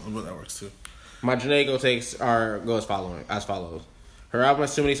 Recent. That works too. My Janae takes go as follows. Her album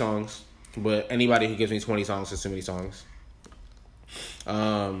has too many songs, but anybody who gives me 20 songs has too many songs.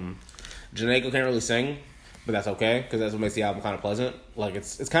 Janae can't really sing, but that's okay because that's what makes the album kind of pleasant. Like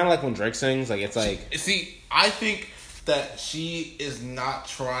it's kind of like when Drake sings. Like it's like I think that she is not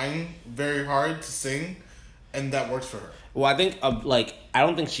trying very hard to sing, and that works for her. Well, I think I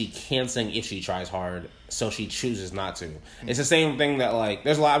don't think she can sing if she tries hard, so she chooses not to. It's the same thing that like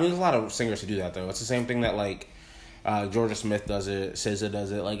there's a lot of singers who do that though. It's the same thing that like Georgia Smith does it, SZA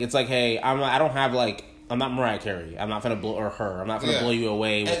does it. Like it's like, hey, I'm not Mariah Carey. I'm not gonna blow you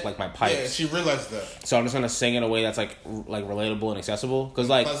away with like my pipes. Yeah, she realized that. So I'm just gonna sing in a way that's like relatable and accessible. Because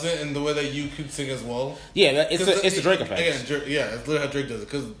like pleasant in the way that you could sing as well. Yeah, it's the Drake effect. Yeah, it's literally how Drake does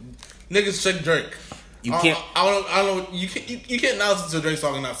it. Because niggas check Drake. You can't. I don't know. You can't now listen to a Drake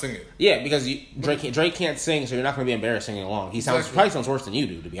song and not sing it. Yeah, because Drake can't sing, so you're not gonna be embarrassed singing along. He probably sounds worse than you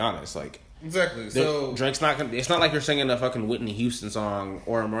do, to be honest. Like. Exactly. So Drake's not gonna. It's not like you're singing a fucking Whitney Houston song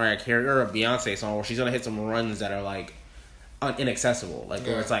or a Mariah Carey or a Beyonce song where she's gonna hit some runs that are like inaccessible. Like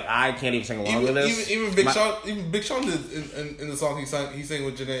where it's like I can't even sing along with this. Even Big Sean did in the song he sang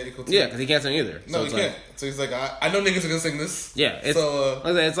with Janae Aiko. Yeah, because he can't sing either. No, he can't. So he's like, I know niggas are gonna sing this. Yeah.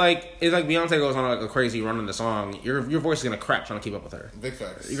 It's like Beyonce goes on like a crazy run in the song. Your voice is gonna crack trying to keep up with her. Big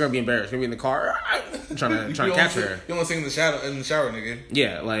facts. You're gonna be embarrassed. You're gonna be in the car trying to catch her. You wanna sing in the shower, nigga.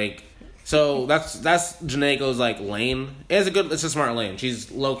 Yeah, like. So that's Janae's like lane. It's a smart lane. She's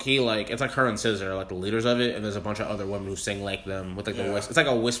low key like it's like her and SZA are like the leaders of it, and there's a bunch of other women who sing like them with like the it's like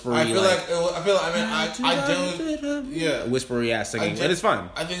a whispery. I whispery ass singing, and it's fun.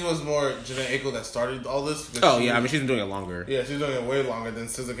 I think it was more Janae Aiko that started all this. Oh yeah, I mean she's been doing it longer. Yeah, she's doing it way longer. Then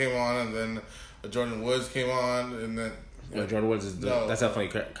SZA came on, and then Jordan Woods came on, and then Jordan Woods is that's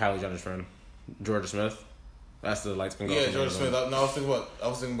definitely Kylie Jenner's friend, Georgia Smith. That's the light skin girl. Yeah, Jordan Smith. I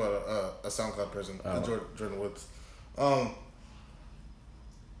was thinking about a SoundCloud person, Jordan Woods. But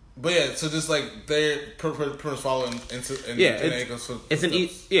yeah, so just like they're pretty much following into it's an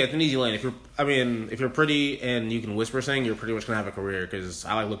easy lane. If you're pretty and you can whisper sing, you're pretty much gonna have a career. Because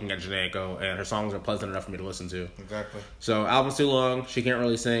I like looking at Janae Aiko and her songs are pleasant enough for me to listen to. Exactly. So album's too long. She can't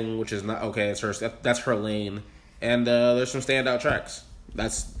really sing, which is not okay. That's her lane. And there's some standout tracks.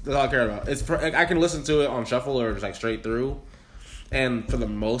 That's all I care about. I can listen to it on shuffle or just like straight through, and for the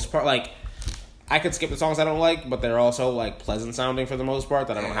most part, like I could skip the songs I don't like, but they're also like pleasant sounding for the most part.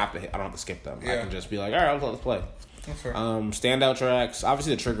 That I don't have to skip them. Yeah. I can just be like, all right, let's play. Standout tracks.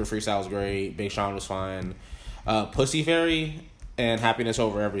 Obviously, the Trigger freestyle was great. Big Sean was fine. Pussy Fairy and Happiness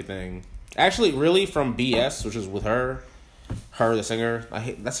Over Everything. Actually, really from BS, which is with her the singer. I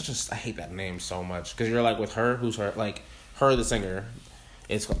hate that name so much because you're like with her, who's her like her the singer.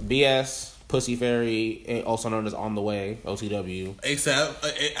 It's BS, Pussy Fairy, also known as On the Way, OTW.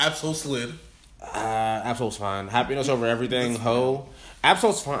 ASAP, Absol slid. Absol's fine. Happiness Over Everything, Ho.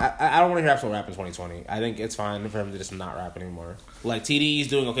 Absol's fine. I don't want to hear Absol rap in 2020. I think it's fine for him to just not rap anymore. Like, TDE's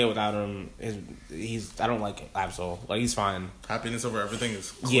doing okay without him. I don't like Absol. Like, he's fine. Happiness Over Everything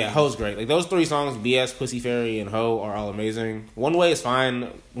is clean. Yeah, Ho's great. Like, those 3 songs, BS, Pussy Fairy, and Ho, are all amazing. One Way is fine.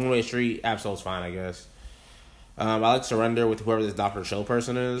 One Way Street, Absol's fine, I guess. I like Surrender with whoever this Dr. Chill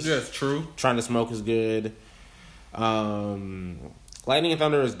person is. Yeah, it's true. Trying to Smoke is good. Lightning and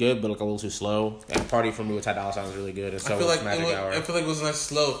Thunder is good, but like a little too slow. And Party for Me with Ty Dolla $ign is really good. And so was Magic Hour. I feel like it was a nice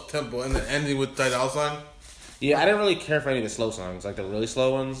slow tempo, and then ending with Ty Dolla $ign. Yeah, I didn't really care for any of the slow songs, like the really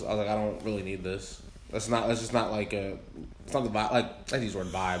slow ones. I was like, I don't really need this. That's just not like a. It's not the vibe. Like I use the word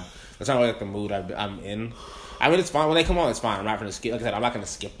vibe. That's not like the mood I'm in. I mean, it's fine when they come on. It's fine. I'm not gonna skip. Like I said, I'm not gonna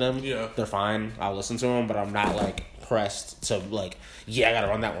skip them. Yeah, they're fine. I'll listen to them, but I'm not like pressed to like. Yeah, I gotta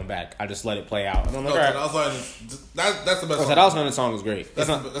run that one back. I just let it play out. And I'm like, Ty Dolla $ign, that's the best. Ty Dolla $ign song is great. It's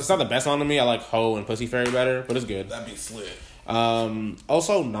not the best song to me. I like Ho and Pussy Fairy better, but it's good. That'd be slid.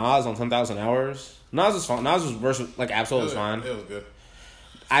 Also, Nas on 10,000 Hours. Nas is fine. Nas was versus like Absol was fine. It was good.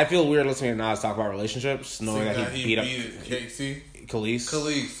 I feel weird listening to Nas talk about relationships, knowing that he beat up Casey.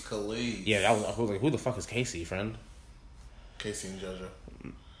 Khalees. Yeah, I was like, who the fuck is Casey, friend? Casey and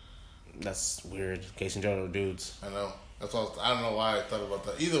JoJo. That's weird. Casey and JoJo are dudes. I know. I don't know why I thought about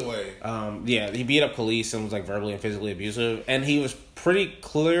that. Either way. Yeah, he beat up Khalees and was like verbally and physically abusive, and he was pretty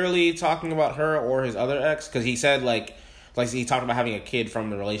clearly talking about her or his other ex, because he said like he talked about having a kid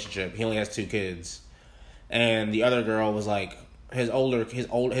from the relationship. He only has 2 kids, and the other girl was like his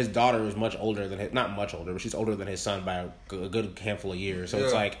daughter is much older than not much older, but she's older than his son by a good handful of years. So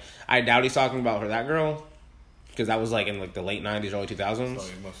It's like I doubt he's talking about that girl, because that was like in like the late 90s, early 2000s.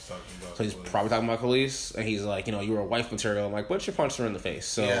 So he's probably talking about Khalees, and he's like, you were wife material. I'm like, but you punched her in the face.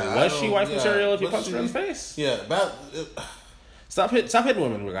 So was she wife material if you punched her in the face? Yeah, Stop hitting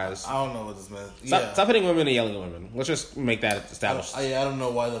women, guys. I don't know what this meant. Stop hitting women and yelling at women. Let's just make that established. I don't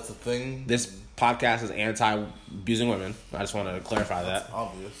know why that's a thing. This podcast is anti-abusing women. I just want to clarify that. That's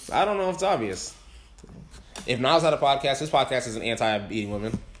obvious. I don't know if it's obvious. If Nas had a podcast, his podcast is an anti-beating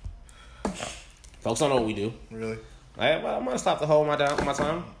women. Folks don't know what we do. Really? I'm going to stop the whole of my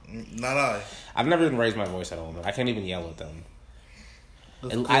time. Not I. I've never even raised my voice at a woman. I can't even yell at them.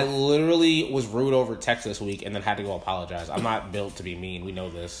 I literally was rude over text this week and then had to go apologize. I'm not built to be mean. We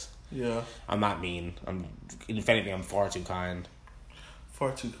know this. Yeah. I'm not mean. If anything, I'm far too kind.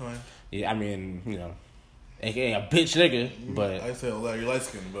 Far too kind? Yeah, I mean, aka a bitch nigga, but... I say all that. You're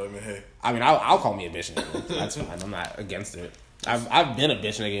light-skinned, but I mean, hey. I mean, I'll call me a bitch nigga. That's fine. I'm not against it. I've been a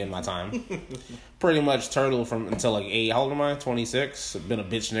bitch nigga in my time. Pretty much turtle until like 8. How old am I? 26. I've been a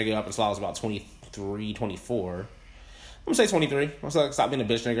bitch nigga up until I was about 23, 24. I'm gonna say 23. I'm gonna stop being a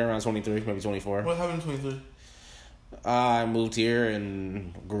bitch nigga around 23, maybe 24. What happened in 23? I moved here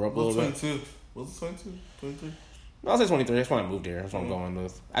and grew up a little bit. 22? Was it 22? 23? I'll say 23. That's when I moved here. That's what I'm going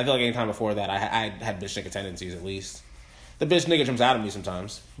with. I feel like any time before that, I had bitch nigga tendencies at least. The bitch nigga jumps out of me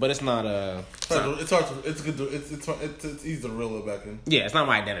sometimes, but it's not a. It's hard to. It's good. It's easy to reel it back in. Yeah, it's not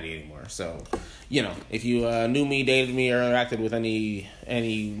my identity anymore. So, if you knew me, dated me, or interacted with me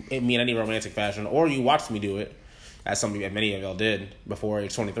in any romantic fashion, or you watched me do it, as many of y'all did before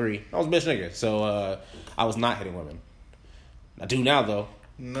age 23, I was a bitch nigga. So I was not hitting women. I do now though.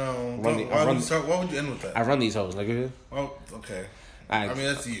 No. Why would you end with that? I run these hoes, nigga. Oh, okay. I mean,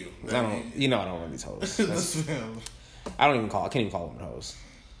 that's you. I don't run these hoes. I can't even call women hoes.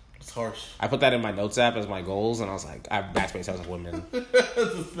 It's harsh. I put that in my notes app as my goals, and I was like, I backspace hoes of women.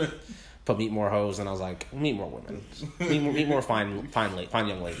 Put meet more hoes, and I was like, meet more women. meet more fine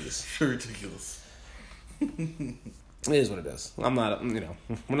young ladies. Ridiculous. It is what it is. I'm not,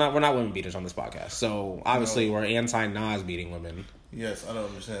 we're not women beaters on this podcast. So obviously we're anti-Nas beating women. Yes, I don't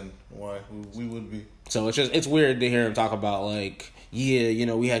understand why we would be. So it's weird to hear him talk about like,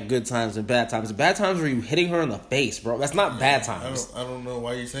 yeah, we had good times and bad times. The bad times were you hitting her in the face, bro. That's not bad times. I don't know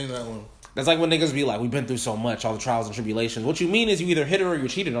why you're saying that one. That's like when niggas be like, we've been through so much, all the trials and tribulations. What you mean is you either hit her or you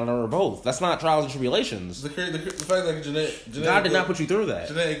cheated on her or both. That's not trials and tribulations. The fact that Jhené God did not put you through that.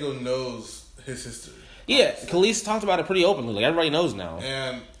 Jhené Aiko knows his history. Yeah, Khalees talked about it pretty openly. Like, everybody knows now.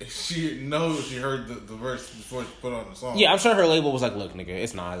 And she knows she heard the verse before she put on the song. Yeah, I'm sure her label was like, look, nigga,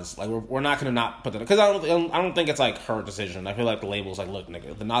 it's Nas. Like, we're not going to not put that. Because I don't think it's, like, her decision. I feel like the label's like, look,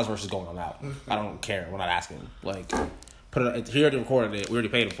 nigga, the Nas verse is going on out. I don't care. We're not asking. Like, put it. He already recorded it. We already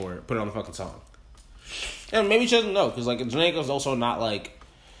paid him for it. Put it on the fucking song. And maybe she doesn't know. Because, like, Jhené Aiko's also not, like,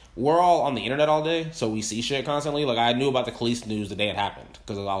 we're all on the internet all day, so we see shit constantly. Like, I knew about the Khalees news the day it happened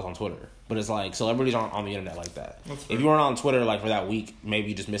because I was on Twitter. But it's like, celebrities aren't on the internet like that. If you weren't on Twitter, like, for that week, maybe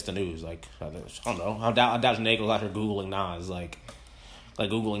you just missed the news. Like, I don't know. I doubt Janae was out here Googling Nas, like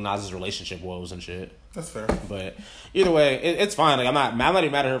Googling Nas's relationship woes and shit. That's fair. But either way, it's fine. Like, I'm not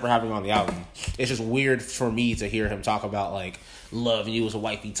even mad at her for having him on the album. It's just weird for me to hear him talk about, like, love and you was a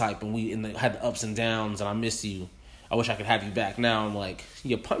wifey type and we had the ups and downs and I miss you. I wish I could have you back. Now I'm like,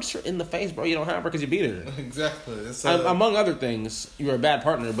 you punched her in the face, bro. You don't have her because you beat her. Exactly. Among other things, you're a bad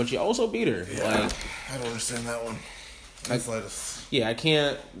partner, but you also beat her. Yeah, like, I don't understand that one. Yeah, I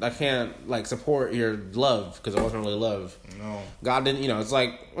can't like support your love because it wasn't really love. No. God didn't, it's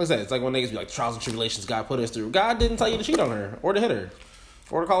like, what's that? It's like when niggas be like, trials and tribulations God put us through. God didn't tell you to cheat on her or to hit her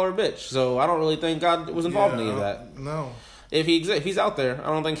or to call her a bitch. So I don't really think God was involved in any of that. No. If he's out there, I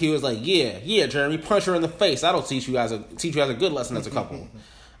don't think he was like, yeah, Jeremy, punch her in the face. That'll teach you as a good lesson as a couple.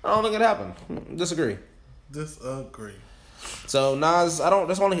 I don't think it happened. Disagree. So Nas, I don't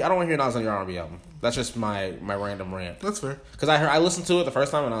want to hear Nas on your R&B album. That's just my random rant. That's fair. Because I listened to it the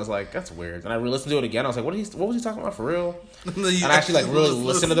first time and I was like, that's weird. And I re-listened to it again. I was like, what was he talking about for real? And I actually like really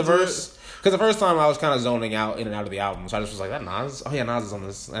listened to the verse. Because the first time I was kind of zoning out in and out of the album, so I just was like, that Nas? Oh yeah, Nas is on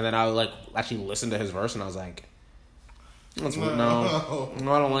this. And then I like actually listened to his verse and I was like, that's weird. No,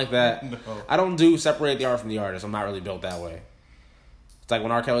 I don't like that. No. I don't do separate the art from the artist. I'm not really built that way. It's like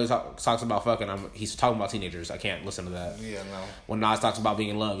when R. Kelly talks about fucking, he's talking about teenagers. I can't listen to that. Yeah, no. When Nas talks about being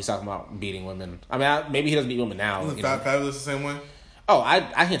in love, he's talking about beating women. I mean, maybe he doesn't beat women now. Isn't Fabulous the same way? Oh, I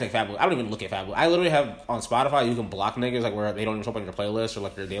can't take Fabulous. I don't even look at Fabulous. I literally have on Spotify, you can block niggas like where they don't even show up on your playlist or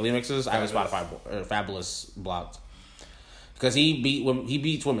like your daily mixes. Fabulous. I have Spotify Fabulous blocked. Because he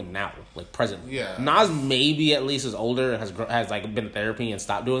beats women now, like presently. Yeah. Nas maybe at least is older and has like been in therapy and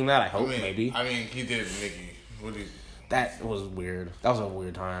stopped doing that. I hope maybe. He did Nicki. That was weird. That was a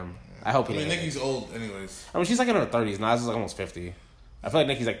weird time. I hope he. Nicki's old, anyways. I mean, she's like in her 30s. Nas is like almost 50. I feel like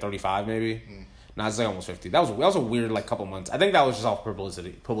Nicki's like 35 maybe. Nas is like almost 50. That was a weird like couple months. I think that was just all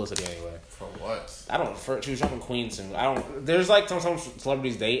publicity anyway. For what? I don't. She was dropping Queens and I don't. There's like some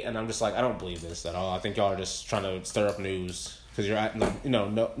celebrities date and I'm just like I don't believe this at all. I think y'all are just trying to stir up news because you're at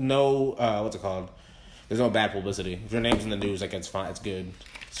no what's it called? There's no bad publicity. If your name's in the news, like it's fine. It's good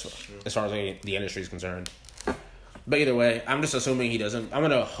as far as the industry is concerned. But either way, I'm just assuming he doesn't. I'm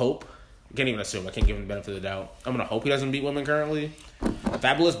gonna hope. I can't even assume. I can't give him the benefit of the doubt. I'm gonna hope he doesn't beat women currently.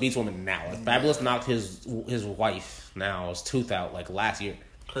 Fabulous beats women now. Like, Fabulous knocked his wife now his tooth out like last year.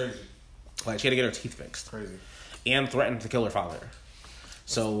 Crazy. Like she had to get her teeth fixed. Crazy. And threatened to kill her father.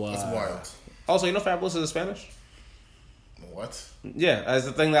 So that's wild. Also, Fabulous is Spanish. What? Yeah, that's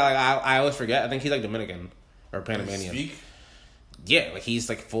the thing that I always forget. I think he's like Dominican or Panamanian. Speak? Yeah, like he's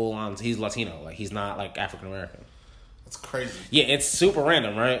like full on. He's Latino. Like he's not like African American. That's crazy. Yeah, it's super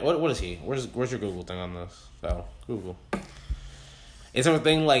random, right? What is he? Where's your Google thing on this? Oh, Google. It's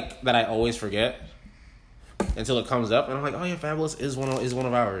something like that I always forget until it comes up, and I'm like, oh yeah, Fabulous is one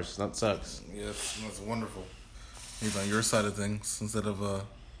of ours. That sucks. Yes, that's wonderful. He's on your side of things instead of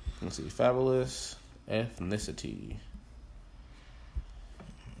Let's see, Fabulous ethnicity.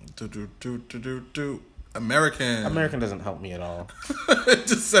 American. American doesn't help me at all. It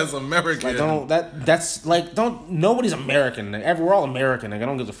just says American. Like nobody's American. We're all American. Like, I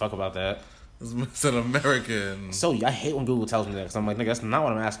don't give a fuck about that. It said American. So I hate when Google tells me that because I'm like, nigga, that's not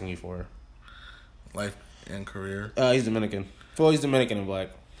what I'm asking you for. Life and career. He's Dominican. Well, he's Dominican and black.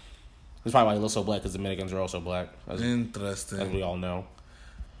 That's probably why he looks so black because Dominicans are also black. Interesting. As we all know.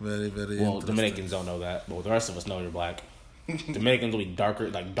 Very, very well, Dominicans don't know that, but the rest of us know you're black. Dominicans will be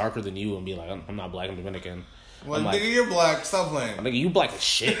darker than you and be like, I'm not black, I'm Dominican. Well, nigga, you're black. Stop playing. Nigga, you black as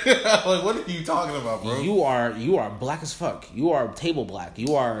shit. Like, what are you talking about, bro? You are black as fuck. You are table black.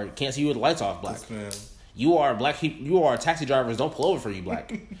 You are can't see you with the lights off black. Yes, man. You are black. You are taxi drivers. Don't pull over for you, black.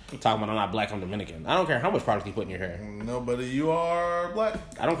 Talking about I'm not black, I'm Dominican. I don't care how much product you put in your hair. Nobody, you are black.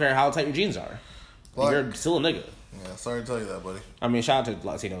 I don't care how tight your jeans are. Black. You're still a nigga. Yeah, sorry to tell you that, buddy. I mean, shout out to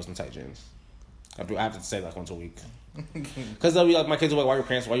Latinos and tight jeans. I have to say that once a week. Because they'll be like, my kids will be like,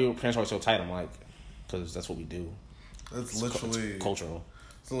 why your pants are so tight? I'm like, because that's what we do. It's literally it's cultural.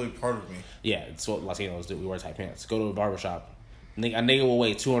 It's literally part of me. Yeah, it's what Latinos do. We wear tight pants. Go to a barbershop. A nigga will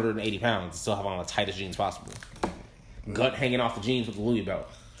weigh 280 pounds and still have on the tightest jeans possible. Gut hanging off the jeans with the Louis belt.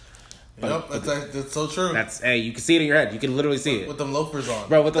 Yep, that's so true. Hey, you can see it in your head. You can literally see it. With them loafers on.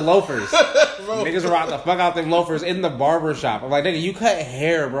 Bro, with the loafers. Niggas rock the fuck out them loafers in the barbershop. I'm like, nigga, you cut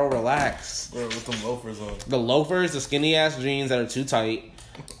hair, bro. Relax. Bro, with them loafers on. The loafers, the skinny ass jeans that are too tight.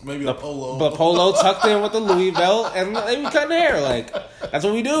 Maybe a polo. The polo tucked in with the Louis belt, and they be cutting hair. Like, that's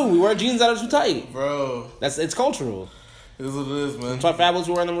what we do. We wear jeans that are too tight. Bro. It's cultural. It is what it is, man. That's why Fabulous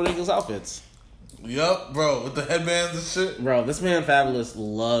wearing them ridiculous outfits. Yup, bro, with the headbands and shit. Bro, this man Fabulous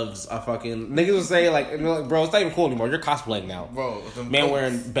loves a fucking... Niggas will say, like, bro, it's not even cool anymore. You're cosplaying now. Bro. Man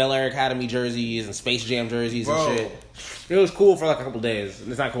wearing Bel Air Academy jerseys and Space Jam jerseys and shit. It was cool for like a couple days.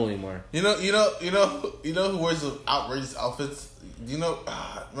 It's not cool anymore. You know who wears the outrageous outfits? You know,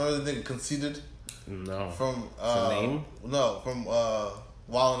 remember the nigga Conceited? No. From, a name? No, from,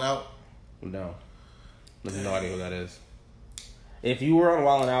 Wildin' Out? No. I have no idea who that is. If you were on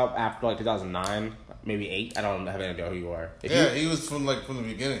Wildin' Out after like 2009, maybe 8, I don't have any idea who you are. He was from the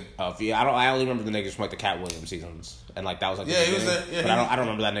beginning. Oh, I only remember the niggas from like the Cat Williams seasons, and like that was like the beginning. He was there. Yeah, but I don't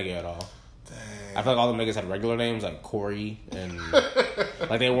remember that nigga at all. Dang. I feel like all them niggas had regular names like Corey and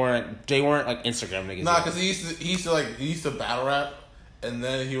like they weren't like Instagram niggas. Nah, because he used to battle rap, and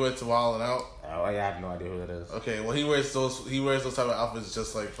then he went to Wildin' Out. Oh, I have no idea who that is. Okay, well he wears those type of outfits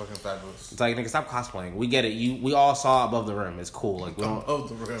just like fucking Fabulous. It's like, nigga, stop cosplaying. We get it. We all saw Above the Rim. It's cool. Like we don't Above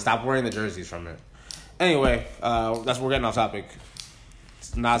the Rim. Stop wearing the jerseys from it. Anyway, we're getting off topic.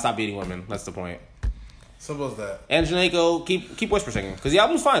 Stop beating women. That's the point. Simple as that. And Janaeko, keep whisper singing because the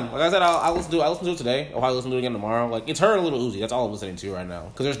album's fun. Like I said, I'll listen to it today. I'll probably listen to it again tomorrow. Like it's her and Lil Uzi. That's all I'm listening to right now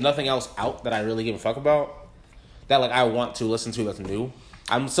because there's nothing else out that I really give a fuck about that like I want to listen to that's new.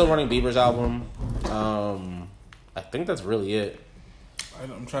 I'm still running Bieber's album. I think that's really it.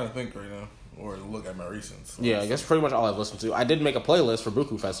 I'm trying to think right now or look at my recents. Yeah, I guess pretty much all I've listened to. I did make a playlist for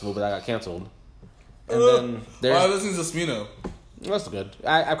Buku Festival, but that got canceled. And then I listened to Smino. That's good.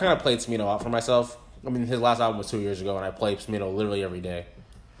 I kind of played Smino out for myself. I mean, his last album was 2 years ago, and I play Smino literally every day.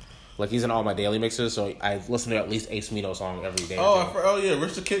 Like, he's in all my daily mixes, so I listen to at least a Smino song every day. Oh yeah,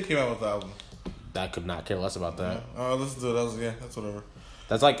 Rich the Kid came out with the album. I could not care less about that. Oh, listen to it. That's whatever.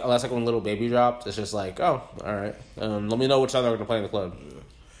 That's like when Little Baby dropped. It's just like, oh, all right. Let me know which song they're gonna play in the club.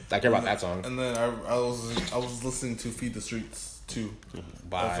 Yeah. I care about that song. And then I was listening to Feed the Streets too.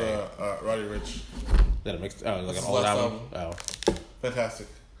 By Roddy Ricch. That it makes like an old album. Oh, fantastic.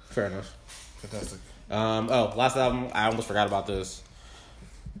 Fair enough. Fantastic. Last album. I almost forgot about this.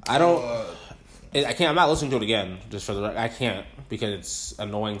 I don't. I can't. I'm not listening to it again. Just for the. I can't because it's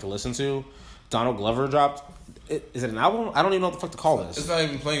annoying to listen to. Donald Glover dropped. Is it an album? I don't even know what the fuck to call this. It's not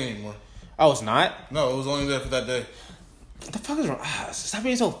even playing anymore. Oh, it's not? No, it was only there for that day. What the fuck is wrong? Stop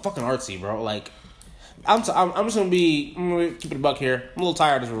being so fucking artsy, bro. Like, I'm just gonna keep it a buck here. I'm a little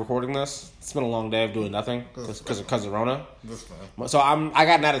tired as we're recording this. It's been a long day of doing nothing because of Rona. That's fine. So I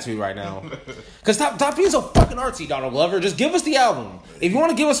got an attitude right now. Cause stop being so fucking artsy, Donald Glover. Just give us the album. If you want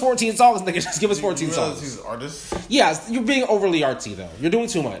to give us 14 songs, nigga, just give us 14 songs. He's an artist. Yeah, you're being overly artsy though. You're doing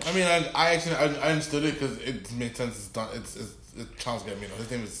too much. I mean, I actually understood it because it made sense. It's Charles Gambino. His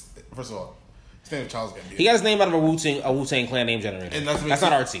name is His name is Charles Gambino. He got his name out of a Wu-Tang Clan name generator. And that's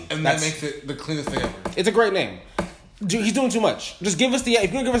not artsy. And that makes it the cleanest thing ever. It's a great name. Dude, he's doing too much. Just give us if you're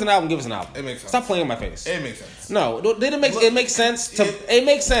gonna give us an album, give us an album. It makes sense. Stop playing in my face. It makes sense. No, it makes sense it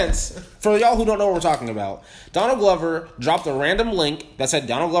makes sense for y'all who don't know what we're talking about. Donald Glover dropped a random link that said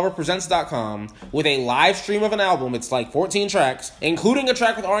DonaldGloverPresents.com with a live stream of an album. It's like 14 tracks, including a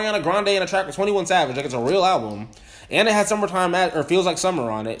track with Ariana Grande and a track with 21 Savage. Like it's a real album. And it had Summertime or Feels Like Summer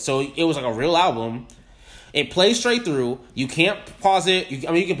on it. So it was like a real album. It plays straight through. You can't pause it. You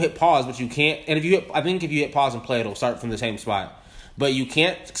can hit pause, but you can't. And if you hit pause and play, it'll start from the same spot. But you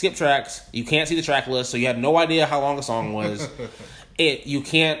can't skip tracks. You can't see the track list, so you had no idea how long a song was.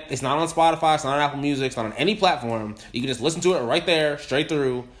 It's not on Spotify. It's not on Apple Music. It's not on any platform. You can just listen to it right there, straight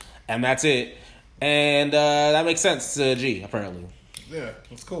through, and that's it. And that makes sense to G, apparently. Yeah,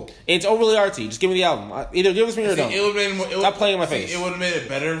 it's cool. It's overly artsy. Just give me the album. Either give it to me or don't. Stop playing in my face. It would have made it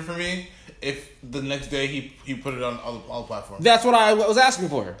better for me if the next day he put it on all platforms. That's what I was asking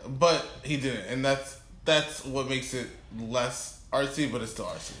for. But he didn't, and that's what makes it less artsy, but it's still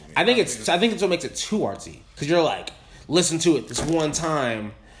artsy. I think it's what makes it too artsy. Because you're like, listen to it this one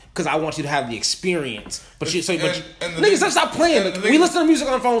time, because I want you to have the experience. Niggas, stop playing. We listen to music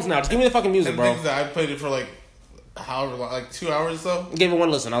on phones now. Just give me the fucking music, bro. I played it for like 2 hours or so. I gave it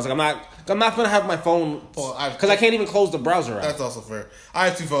one listen. I was like, I'm not gonna have my phone because I can't even close the browser out. That's also fair. I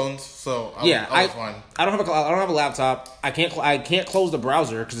have 2 phones, so I was fine. I don't have a laptop. I can't close the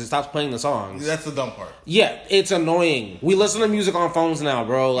browser because it stops playing the songs. That's the dumb part. Yeah, it's annoying. We listen to music on phones now,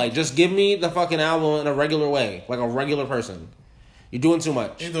 bro. Like, just give me the fucking album in a regular way, like a regular person. You're doing too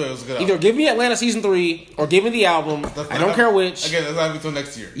much. Either way, it was a good album. Either give me Atlanta Season 3 or give me the album. I don't care which. Again, that's not until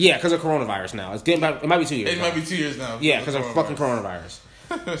next year. Yeah, because of coronavirus now. It might be 2 years. It might be 2 years now. Yeah, because of fucking coronavirus.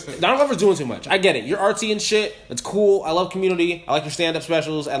 Donald Glover's doing too much. I get it. You're artsy and shit. It's cool. I love Community. I like your stand-up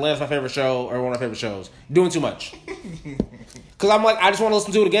specials. Atlanta's my favorite show, or one of my favorite shows. You're doing too much. Because I'm like, I just want to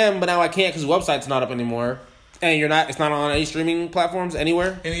listen to it again, but now I can't because the website's not up anymore. And it's not on any streaming platforms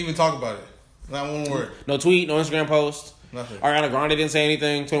anywhere? Didn't even talk about it. Not one word. No tweet, no Instagram post. Nothing. Ariana Grande didn't say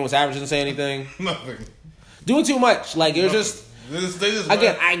anything. 21 Savage didn't say anything. Nothing. Doing too much. Like, it was just... I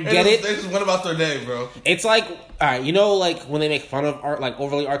get it. They just went about their day, bro. It's like, alright, you know, like, when they make fun of art, like,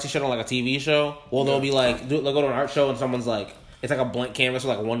 overly artsy shit on, like, a TV show? Well, they'll be like, they'll go to an art show and someone's like, it's like a blank canvas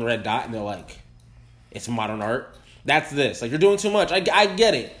with, like, one red dot, and they're like, it's modern art. That's this. Like, you're doing too much. I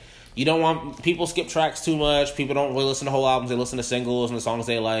get it. You don't want... People skip tracks too much. People don't really listen to whole albums. They listen to singles and the songs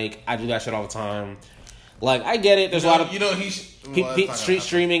they like. I do that shit all the time. Like, I get it. There's a lot of...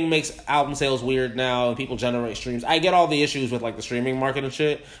 streaming makes album sales weird now, and people generate streams. I get all the issues with, like, the streaming market and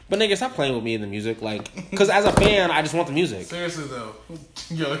shit. But, nigga, stop playing with me in the music. Like, because as a fan, I just want the music. Seriously, though.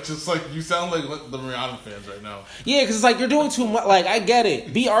 Yo, it's just like, you sound like the Rihanna fans right now. Yeah, because it's like, you're doing too much. Like, I get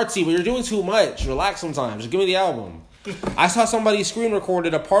it. Be artsy, but you're doing too much. Relax sometimes. Just give me the album. I saw somebody screen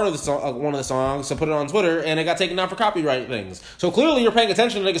recorded a part of the song, one of the songs, so put it on Twitter, and it got taken down for copyright things. So clearly you're paying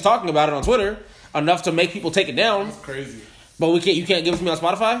attention to niggas talking about it on Twitter enough to make people take it down. That's crazy. But you can't give it to me on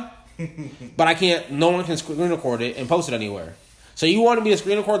Spotify? But I can't, no one can screen record it and post it anywhere. So you wanted me to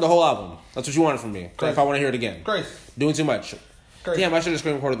screen record the whole album. That's what you wanted from me. Crazy. If I want to hear it again. Crazy. Doing too much. Crazy. Damn, I should have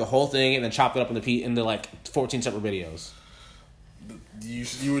screen recorded the whole thing and then chopped it up into like 14 separate videos.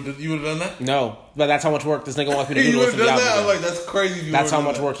 You would have done that? No, but that's how much work this nigga wants me to do. You would have done that? I'm like, that's crazy. That's how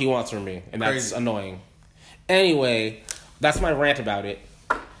much work he wants from me, and that's annoying. Anyway, that's my rant about it.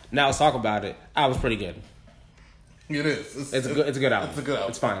 Now let's talk about it. I was pretty good. It is. It's a good album. It's a good album.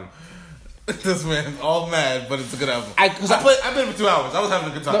 It's fine. This man all mad, but it's a good album. I played for 2 hours. I was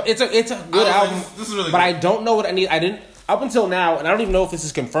having a good time. No, it's a good album. Like, this is really good. But I don't know what I need. I didn't up until now, and I don't even know if this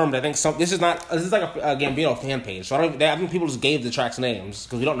is confirmed. I think this is like a Gambino fan page, so I think people just gave the tracks names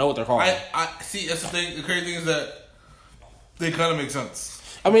because we don't know what they're called. I see. That's the thing. The crazy thing is that they kind of make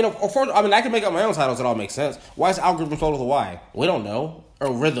sense. I mean, I can make up my own titles that all make sense. Why is algorithm spelled with a Y? We don't know.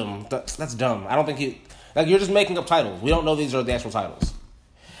 Or rhythm. That's dumb. I don't think you're just making up titles. We don't know these are the actual titles.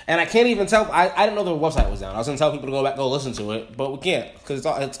 And I can't even tell. I didn't know the website was down. I was going to tell people to go listen to it, but we can't because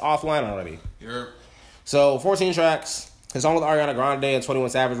it's offline already. Yep. So 14 tracks. His song with Ariana Grande and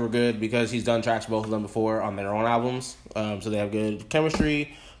 21 Savage were good because he's done tracks both of them before on their own albums. So they have good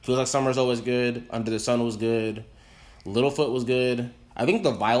chemistry. Feels Like Summer's always good. Under the Sun was good. Littlefoot was good. I think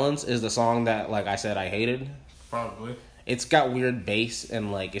The Violence is the song that, like I said, I hated. Probably. It's got weird bass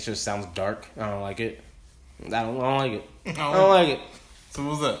and like it just sounds dark. I don't like it. I don't like it. I don't like it. So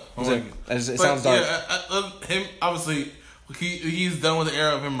what was that? It sounds dark. Yeah, him obviously he's done with the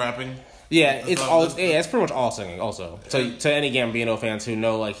era of him rapping. Yeah, it's pretty much all singing. Also, to any Gambino fans who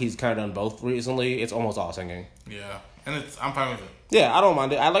know, like he's kind of done both recently, it's almost all singing. Yeah, and I'm fine with it. Yeah, I don't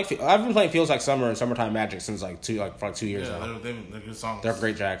mind it. I've been playing Feels Like Summer and Summertime Magic since for 2 years now. Yeah, they're good songs. They're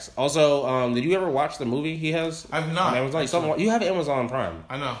great tracks. Also, did you ever watch the movie he has? I've not. On Amazon? You have Amazon Prime.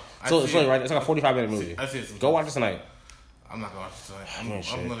 I know. So it's really right. It's like a 45-minute movie. I see it. Go watch it tonight. I'm not gonna watch it tonight. I'm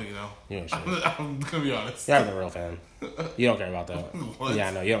gonna, I'm gonna be honest. You're not the real fan. You don't care about that. Yeah,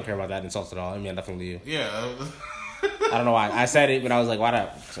 I know. You don't care about that insults at all. I mean, nothing to you. Yeah. I don't know why. I said it, but I was like, why not?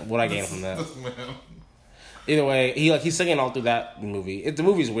 What I gain from that? Either way, he's singing all through that movie. The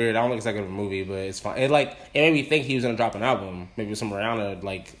movie's weird. I don't think it's that good of a movie, but it's fun. It made me think he was gonna drop an album, maybe with some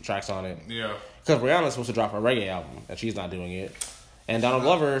Rihanna tracks on it. Yeah. Because Rihanna's supposed to drop a reggae album, and she's not doing it. And Donald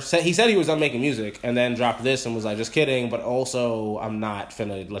Glover said he was done making music, and then dropped this and was like, just kidding, but also I'm not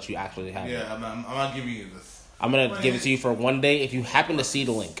finna let you actually have it. Yeah, I'm not giving you this. I'm gonna give it to you for one day if you happen to see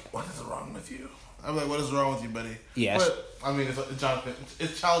the link. What is wrong with you? I'm like, what is wrong with you, buddy? Yes. But I mean,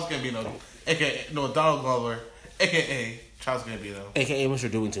 it's Childish Gambino, aka Donald Glover, aka Childish Gambino, aka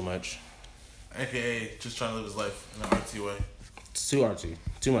Mr. Doing Too Much, aka just trying to live his life in an artsy way. It's too artsy,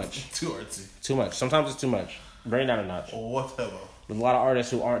 too much, too artsy, too much. Sometimes it's too much. Bring it down a notch. Whatever. There's a lot of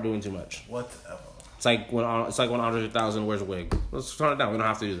artists who aren't doing too much. Whatever. It's like when Andre 3000 wears a wig. Let's turn it down. We don't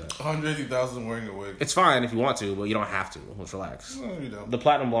have to do that. Andre 3000 wearing a wig. It's fine if you want to, but you don't have to. Let's relax. No, you don't. The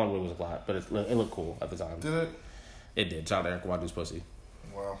platinum blonde wig was a lot, but it looked cool at the time. Did it? It did. Shout out to Erykah Badu's pussy.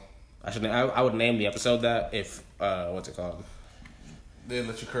 Wow. I would name the episode that if what's it called? They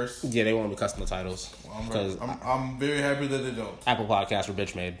didn't let you curse? Yeah, they won't be cussing the titles. Well, I'm very happy that they don't. Apple Podcasts were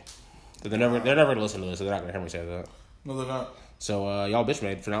bitch made. They're never gonna listen to this, so they're not gonna hear me say that. No, they're not. So y'all bitch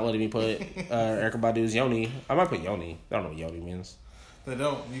made for not letting me put Erykah Badu's Yoni. I might put Yoni. I don't know what Yoni means. They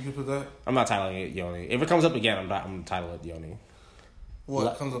don't. You can put that. I'm not titling it Yoni. If it comes up again, I'm gonna title it Yoni.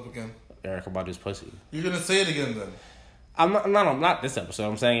 What comes up again? Erykah Badu's pussy. You're gonna say it again then. I'm not this episode.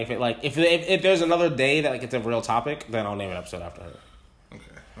 I'm saying if there's another day that it's a real topic, then I'll name an episode after her. Okay.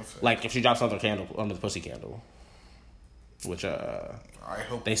 That's fair. Like if she drops another candle under the pussy candle, which I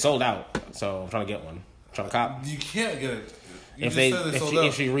hope they sold out. So I'm trying to get one. trying to cop. You can't get it. If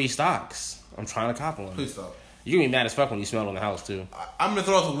she restocks, I'm trying to cop one. Please stop. You're gonna be mad as fuck when you smell it in the house too. I'm gonna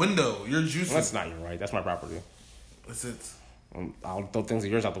throw out the window. You're juicing. Well, that's not your right. That's my property. That's it. I'll throw things of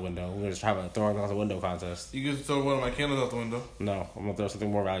yours out the window. We're gonna just have a throwing out the window contest. You can throw one of my candles out the window. No, I'm gonna throw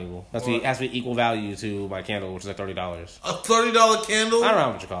something more valuable. It has to be equal value to my candle, which is like $30. A $30 candle? I don't know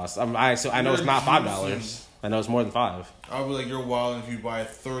how much it costs. I know it's not $5. I know it's more than $5. I'll be like, you're wild if you buy a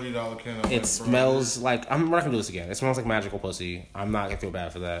 $30 candle. It smells like I'm not gonna do this again. It smells like magical pussy. I'm not gonna feel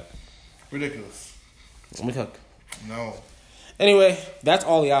bad for that. Ridiculous. Let me cook. No. Anyway, that's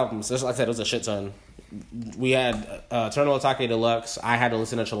all the albums. Just like I said, it was a shit ton. We had Eternal Atake Deluxe. I had to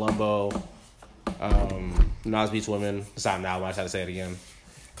listen to Chilumbo. Nas Beats Women. It's not an album. I just had to say it again.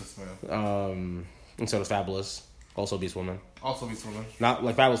 And so does Fabulous. Also Beats Women. Not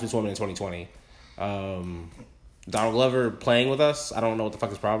like Fabulous Beats Women in 2020. Donald Glover playing with us. I don't know what the fuck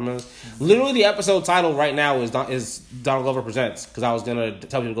his problem is. Literally, the episode title right now is Donald Glover Presents, because I was gonna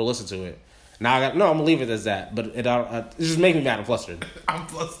tell people to go listen to it. Now I'm gonna leave it as that. But it just makes me mad and flustered. I'm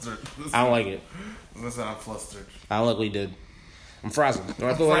flustered. I don't like it. Listen, I'm flustered. I don't like what he did. I'm frazzled.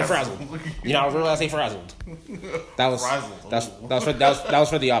 I feel like I'm frazzled. You know, I really say frazzled. That was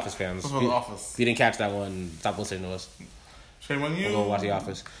for the Office fans. For the Office. If you didn't catch that one, stop listening to us. Shame on you. We'll go watch The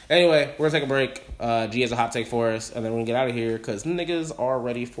Office. Anyway, we're gonna take a break. G has a hot take for us, and then we're gonna get out of here because niggas are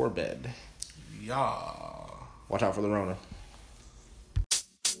ready for bed. Yeah. Watch out for the Rona.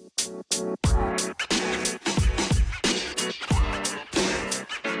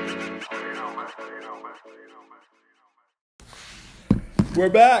 We're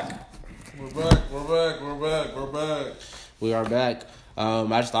back. We are back.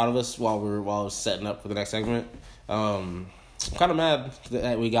 I just thought of this while I was setting up for the next segment. I'm kind of mad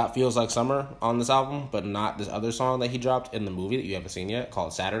that we got Feels Like Summer on this album, but not this other song that he dropped in the movie that you haven't seen yet,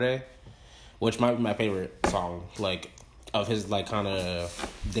 called Saturday, which might be my favorite song, like, of his, like, kind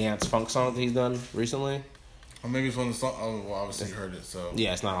of dance funk song that he's done recently. Or maybe it's one of the songs. Oh, well, obviously you heard it, so.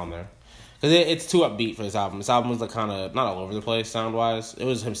 Yeah, it's not on there. Because it's too upbeat for this album. This album was like kind of not all over the place sound wise. It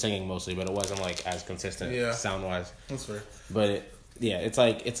was him singing mostly, but it wasn't like as consistent sound wise. That's fair. But it's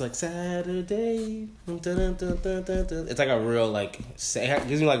like Saturday. Dun, dun, dun, dun, dun, dun. It's like a real like it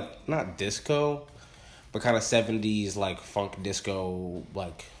gives me like not disco, but kind of 70s like funk disco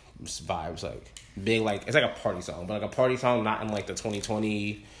like vibes. Like big like it's like a party song, but like a party song not in like the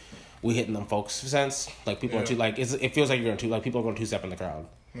 2020 we hitting them folks sense. Like people are too like it feels like you're going to like people are going 2-step in the crowd.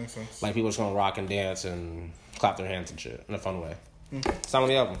 Makes sense. Like people are just gonna rock and dance and clap their hands and shit in a fun way. It's not on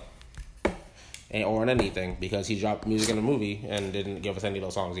the album, or in anything, because he dropped music in the movie and didn't give us any of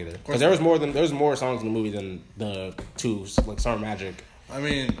those songs either. Because there was more songs in the movie than the two, like Summer Magic. I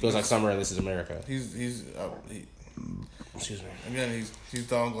mean, Feels Like Summer and This Is America. Excuse me. Again, he's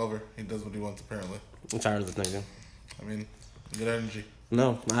Donald Glover. He does what he wants apparently. I'm tired of this nigga. I mean, good energy.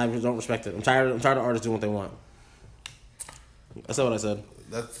 No, I don't respect it. I'm tired of artists doing what they want. That's not what I said.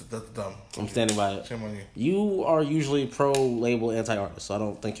 That's dumb. I'm standing by it. Shame on you. You are usually pro label, anti artist, so I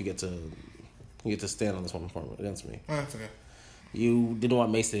don't think you get to stand on this one for against me. That's okay. You didn't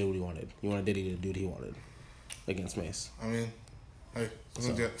want Mace to do what he wanted. You wanted Diddy to do what he wanted against Mace. I mean, hey,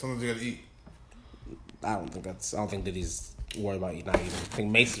 sometimes you gotta eat. I don't think Diddy's worried about not eating. I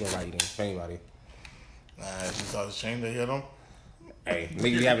think Mace is worried about eating. If anybody. Nah, you saw the chain that he had on. Hey,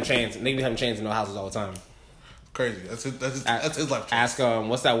 niggas be having chains. Niggas be having chains in no houses all the time. Crazy. That's his life choice. Ask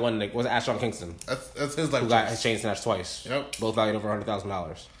what's that one nigga? What's Ashton Kingston? That's his life who got his chain snatched twice. Yep. Both valued over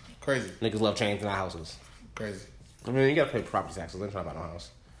 $100,000. Crazy. Niggas love chains in our houses. Crazy. I mean, you gotta pay property taxes. They're trying to buy no house.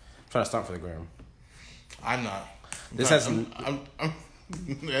 I'm trying to stunt for the gram. I'm not. This has nothing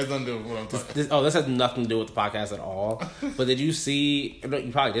to do with what I'm talking about. This has nothing to do with the podcast at all. But did you see? No,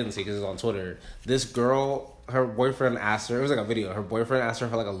 you probably didn't see because it's on Twitter. This girl, her boyfriend asked her. It was like a video. Her boyfriend asked her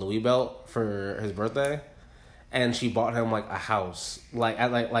for like a Louis belt for his birthday. And she bought him like a house, like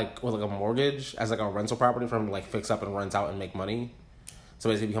at like with like a mortgage as like a rental property for him to like fix up and rent out and make money. So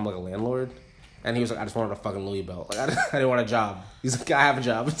basically become like a landlord. And he was like, I just wanted a fucking Louis belt. Like I didn't want a job. He's like, I have a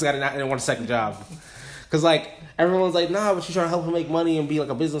job. I didn't want a second job. Cause like everyone's like, nah, but she's trying to help him make money and be like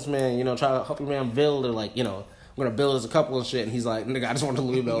a businessman. You know, try to help your man build or like we're gonna build as a couple and shit. And he's like, nigga, I just wanted a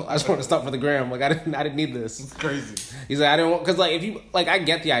Louis belt. I just wanted to stuff for the gram. Like I didn't need this. It's crazy. He's like, I didn't want, cause like if you like, I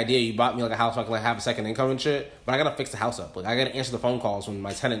get the idea. You bought me like a house so I can like have a second income and shit. But I gotta fix the house up. Like I gotta answer the phone calls when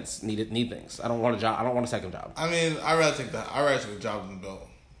my tenants need things. I don't want a job. I don't want a second job. I mean, I'd rather take a job than the belt.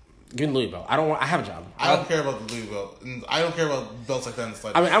 Give me the Louis belt. I have a job. I don't care about the Louis belt. I don't care about belts like that in the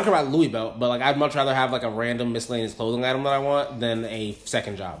slightest. I mean, I don't care about Louis belt, but like I'd much rather have like a random miscellaneous clothing item that I want than a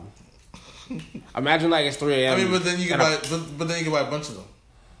second job. Imagine like it's 3 a.m. I mean, but then you can buy a bunch of them.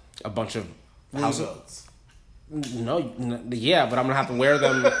 A bunch of Louis belts. No, yeah, but I'm gonna have to wear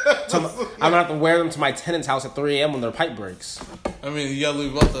them. I'm gonna have to wear them to my tenant's house at 3 a.m. when their pipe breaks. I mean, you got Louis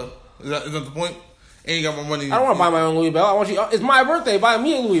Vuitton though. Is that the point? And you got more money. I don't want to buy my own Louis belt. I want you. It's my birthday. Buy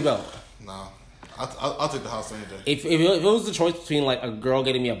me a Louis belt. Nah, I'll take the house any day. If it was the choice between like a girl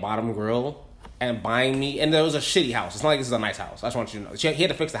getting me a bottom grill and buying me, and there was a shitty house. It's not like this is a nice house. I just want you to know. He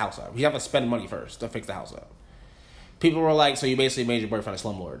had to fix the house up. You have to spend money first to fix the house up. People were like, "So you basically made your boyfriend a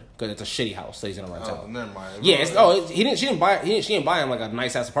slumlord because it's a shitty house that he's gonna rent out." Never mind. Yeah, she didn't buy him like a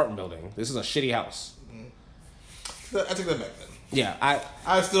nice ass apartment building. This is a shitty house. I take that back then. Yeah,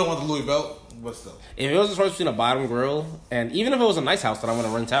 I still want the Louis belt, but still. If it was a choice between a bottom grill and even if it was a nice house that I'm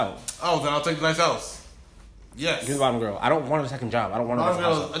gonna rent out. Oh, then I'll take the nice house. Yes. Give me the bottom grill. I don't want a second job. I don't want a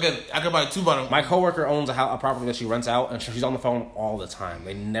house. Again, I could buy 2 bottom. My coworker owns a property that she rents out, and she's on the phone all the time.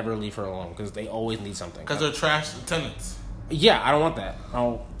 They never leave her alone because they always need something. Because they're trash tenants. Yeah, I don't want that.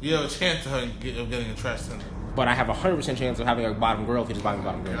 You have a chance of getting a trash tenant. But I have a 100% chance of having a bottom grill if you just buy me a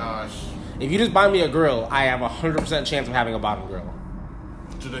bottom grill. Gosh. If you just buy me a grill, I have a 100% chance of having a bottom grill.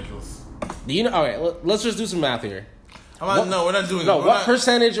 It's ridiculous. Do you know? All right, let's just do some math here. No, we're not doing No, it. what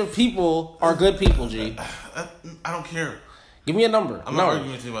percentage of people are good people, G? I don't care. Give me a number. I'm not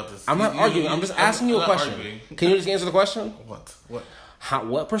arguing with you about this. I'm not arguing. I'm just asking you a question. Can you just answer the question? What?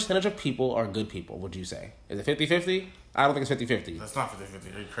 What percentage of people are good people, would you say? Is it 50-50? I don't think it's 50-50. That's not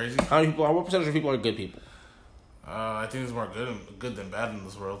 50-50. Are you crazy? What percentage of people are good people? I think there's more good than bad in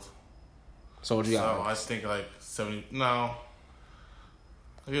this world. So what do you got? So I think like 70. No. I'll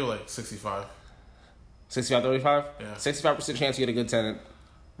give it like 65. 65-35? Yeah. 65% chance you get a good tenant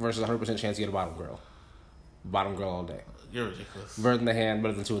versus 100% chance you get a bottom grill. Bottom grill all day. You're ridiculous. Bird in the hand,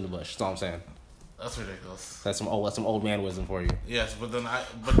 better than 2 in the bush. That's all I'm saying. That's ridiculous. That's some old man wisdom for you. Yes, but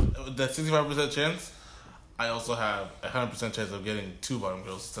that 65% chance, I also have a 100% chance of getting 2 bottom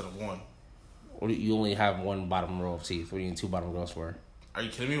grills instead of 1. Or you only have 1 bottom row of teeth. What do you need 2 bottom grills for? Are you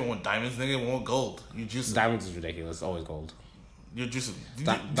kidding me? 1 diamonds, nigga, 1 gold. You juice it. Diamonds is ridiculous. It's always gold. You're juicing.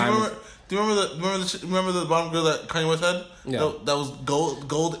 Do you remember the bottom grill that Kanye West had? Yeah. That was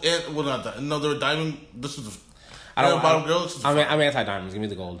gold and well not that. No, they were diamond. This was bottom grill. I'm anti diamonds. Give me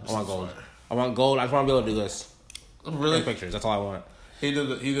the gold. I want gold. I want gold. I just want to be able to do this. Really? In pictures. That's all I want. He did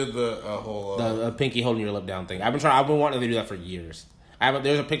the whole the pinky holding your lip down thing. I've been wanting to do that for years.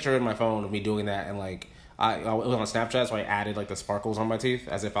 There's a picture in my phone of me doing that, and like it was on Snapchat, so I added like the sparkles on my teeth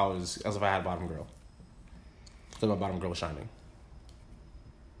as if I had a bottom grill. So my bottom grill was shining.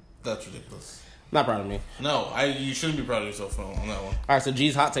 That's ridiculous. Not proud of me. No, you shouldn't be proud of yourself on that one. All right, so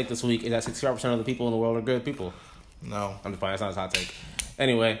G's hot take this week is that 65% of the people in the world are good people. No, I'm just playing. That's not his hot take.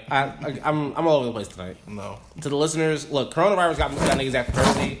 Anyway, I'm all over the place tonight. No. To the listeners, look, coronavirus got niggas acting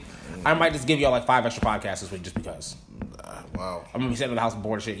crazy. I might just give y'all like 5 extra podcasts this week just because. Wow. I'm gonna be sitting in the house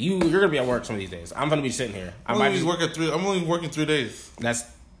bored of shit. You're gonna be at work some of these days. I'm gonna be sitting here. I'm only working 3 days. That's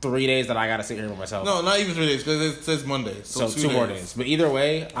 3 days that I gotta sit here with myself. No, not even 3 days because it says Monday. So 2 more days. But either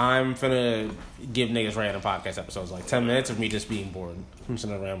way, I'm finna give niggas random podcast episodes like 10 minutes of me just being bored. I'm just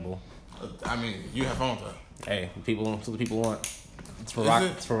gonna ramble. I mean, you have fun with that. Hey, that's what the people want. It's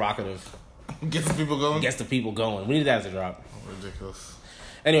provocative. Gets the people going? Gets the people going. We need that as a drop. Ridiculous.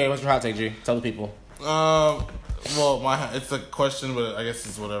 Anyway, what's your hot take, G? Tell the people. Well, it's a question, but I guess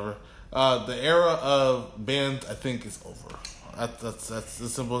it's whatever. The era of bands, I think, is over. That's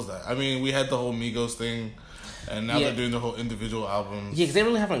as simple as that. I mean, we had the whole Migos thing, and now they're doing the whole individual albums. Yeah, because they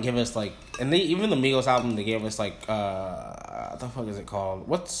really haven't given us like, and even the Migos album, they gave us like, what the fuck is it called?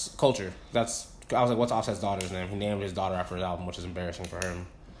 What's Culture? I was like, what's Offset's daughter's name? He named his daughter after his album, which is embarrassing for him.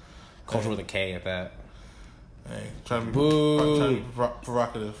 Culture with a K at that. Hey, trying to be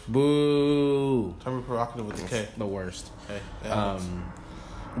provocative. Boo. Trying to be provocative with the K. The worst. Hey, but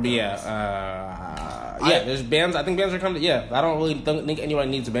there's bands. I think bands are coming. I don't really think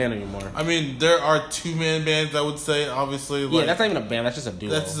anybody needs a band anymore. I mean, there are 2-man bands. I would say, obviously. Like, that's not even a band. That's just a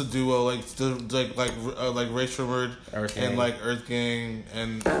duo. That's just a duo, like Ray Shremmerd and like Earth Gang,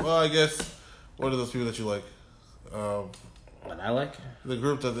 and well, I guess what are those people that you like? What I like? The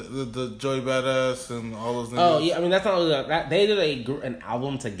group that the Joey Badass and all those. Oh yeah, I mean that's not really they did an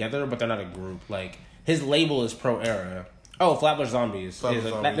album together, but they're not a group. Like his label is Pro Era. Oh, Flatbush Zombies.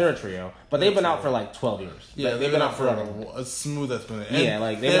 They're a trio. But they've been out for like 12 years. Yeah, they've been out for a smooth estimate. Yeah,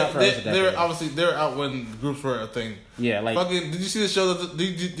 like they've been out for they're out when groups were a thing. Yeah, like fucking. Did you see the show?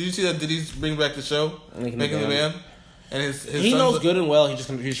 Did you see that? Did he bring back the show? Making the Band. And his knows good and well. He's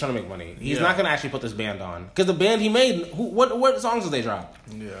trying to make money. He's not going to actually put this band on because the band he made. What songs did they drop?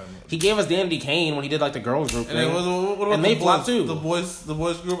 Yeah, he gave us Dandy Kane when he did like the girls group and thing. And they flopped too. The boys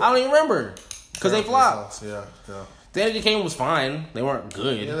group. I don't even remember because they flopped. Yeah. Danny Kane was fine. They weren't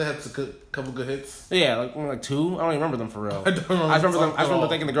good. Yeah, they had a couple good hits. Yeah, like two. I don't even remember them for real. I don't remember. I just remember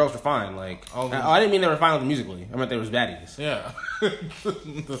thinking the girls were fine. Like, I didn't mean they were fine musically. I meant they was baddies. Yeah.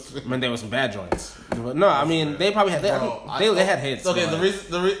 I meant they were some bad joints. But no, I mean they probably had they had hits. Okay, but.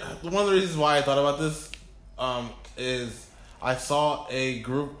 one of the reasons why I thought about this, is I saw a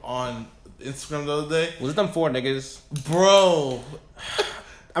group on Instagram the other day. Was it them 4 niggas? Bro.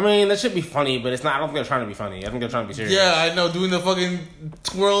 I mean, that should be funny, but it's not. I don't think they're trying to be funny. I think they're trying to be serious. Yeah, I know, doing the fucking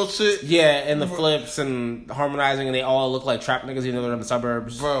twirl shit. Yeah, and the flips and harmonizing, and they all look like trap niggas, even though they're in the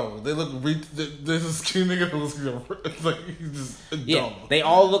suburbs. Bro, they look. There's a skinny nigga who looks like he's just dumb. They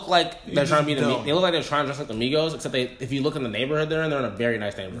all look like they're trying to be the. They look like they're trying to dress like the Migos, except if you look in the neighborhood they're in a very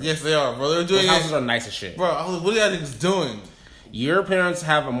nice neighborhood. Yes, they are, bro. They're doing. Those houses are nice as shit. Bro, I was like, what are y'all niggas doing? Your parents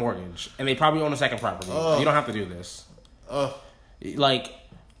have a mortgage, and they probably own a second property. You don't have to do this. Like.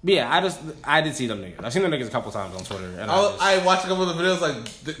 Yeah, I did see them niggas. I've seen them niggas a couple times on Twitter. And I watched a couple of the videos like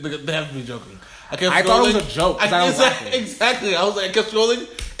they have to be joking. I thought it was a joke. Exactly. I was like, I kept scrolling.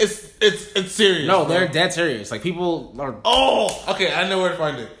 It's serious. No, they're dead serious. Like people are. Oh, okay. I know where to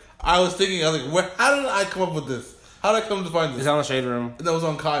find it. I was thinking. I was like, how did I come up with this? How did I come to find this? It's on the Shade Room. That was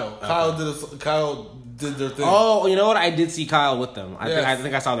on Kyle. Okay. Kyle did their thing. Oh, you know what? I did see Kyle with them. I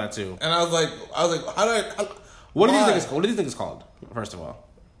think I saw that too. And I was like, how do I? What do you think it's called? First of all.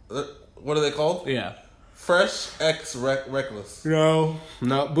 What are they called? Yeah. Fresh X Reckless. No,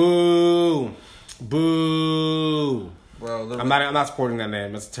 boo. Bro, I'm not supporting that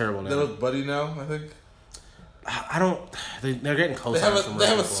name. That's a terrible name. They're with Buddy now, I think. I don't. They're getting close. They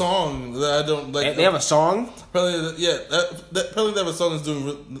have a song that I don't like. They have a song. Apparently, yeah. Apparently, they have a song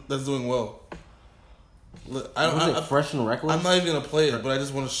that's doing well. Fresh and Reckless? I'm not even gonna play it, but I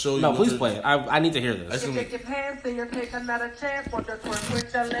just want to show you. No, please play it. I need to hear this. You take your pants and you take another chance. Want your twerk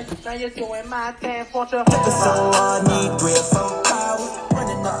with your legs. Now you're doing my dance. Want your So I need 3 or 4 hours.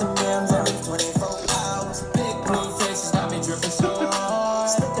 Running up the rims every 24 hours. Big blue faces got me dripping so hard.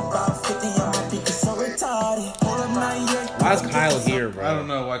 Spent about 50 on my peak, so retarded. Why is Kyle here, bro? I don't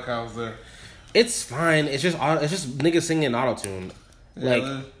know why Kyle's there. It's fine. It's just niggas singing in autotune. Like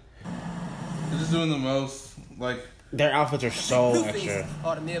they're just doing the most. Like their outfits are so extra.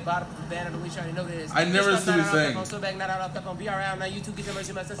 I never see what saying. I'm not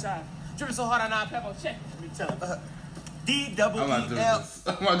doing this.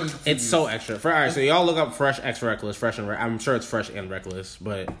 It's so extra. Alright, so y'all look up Fresh X Reckless, Fresh and I'm sure it's Fresh and Reckless,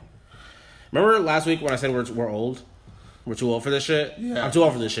 but remember last week when I said we're old? We're too old for this shit? Yeah. I'm too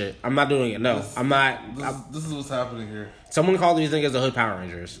old for this shit. I'm not doing it. No, I'm not. This is what's happening here. Someone called these niggas the Hood Power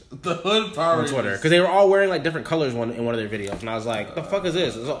Rangers. The Hood Power Rangers. On Twitter. Because they were all wearing like different colors in one of their videos. And I was like, the fuck is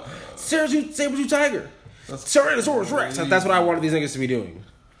this? Saber-tooth tiger. Tyrannosaurus Rex. That's what I wanted these niggas to be doing.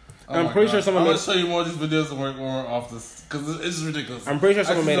 I'm pretty sure someone I'm going to show you more of these videos when we're off this. Because it's ridiculous. I'm pretty sure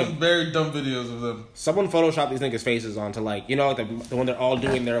someone made some very dumb videos of them. Someone photoshopped these niggas' faces onto like, you know, like the when they're all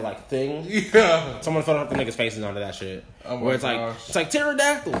doing their like thing. Yeah. Someone photoshopped the niggas' faces onto that shit. Oh my where it's gosh. it's like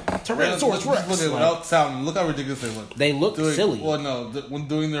pterodactyl, Tyrannosaurus Rex. Look at without sound. Look how ridiculous they look. They look silly. Well, no, when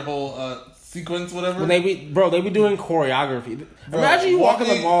doing their whole sequence, whatever. When they be doing choreography. Bro, imagine you walk in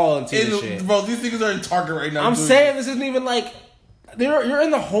the mall and see this shit. Bro, these niggas are in Target right now. I'm saying this isn't even like. You're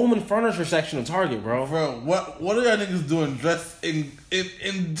in the home and furniture section of Target, bro. Bro, what are y'all niggas doing dressed in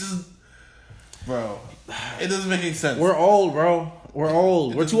just... Bro, it doesn't make any sense. We're old, bro. We're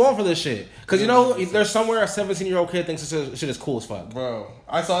old. We're too old for this shit. Because, you know, there's somewhere a 17-year-old kid thinks this shit is cool as fuck. Bro,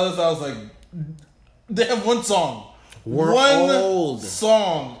 I saw this, I was like... They have one song. We're old.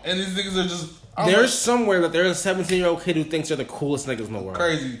 Song. And these niggas are just... There's somewhere that there's a 17-year-old kid who thinks they're the coolest niggas in the world.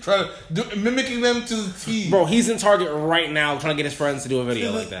 Crazy. Mimicking them to the T. Bro, he's in Target right now trying to get his friends to do a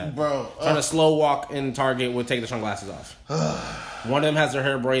video like that. Bro. Trying to slow walk in Target with taking the sunglasses off. One of them has their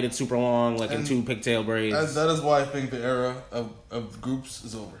hair braided super long, like in 2 pigtail braids. That is why I think the era of groups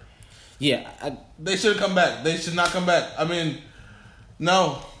is over. Yeah. They should come back. They should not come back. I mean,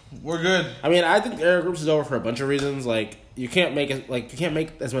 no. We're good. I mean, I think the era of groups is over for a bunch of reasons. Like, you can't make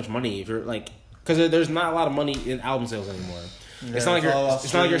as much money if you're like... Because there's not a lot of money in album sales anymore. Yeah, it's not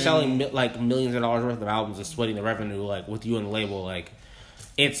like you're selling like millions of dollars worth of albums and splitting the revenue like with you and the label. Like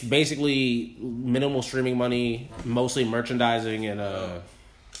it's basically minimal streaming money, mostly merchandising and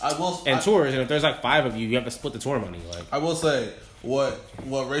tours. And if there's like 5 of you, you have to split the tour money. Like I will say what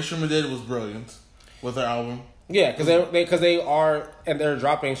Ray Sherman did was brilliant with their album. Yeah, because they are, and they're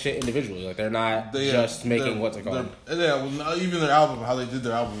dropping shit individually. Like they're not just making what's it called. Yeah, well, not even their album, how they did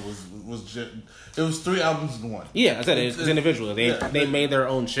their album was it was 3 albums in one. Yeah, I said it's individually. They made their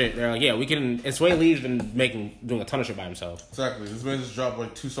own shit. They're like, yeah, we can. And Sway Lee's been doing a ton of shit by himself. Exactly. This man just dropped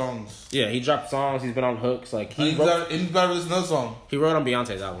like 2 songs. Yeah, he dropped songs. He's been on hooks. Like he's better release another song. He wrote on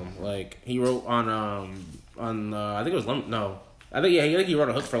Beyonce's album. Like he wrote on I think it was I think he wrote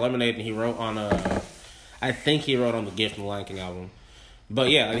a hook for Lemonade, and he wrote on I think he wrote on the Gift from the Lion King album. But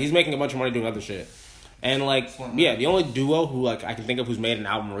yeah, he's making a bunch of money doing other shit. And like, yeah, the only duo who like I can think of who's made an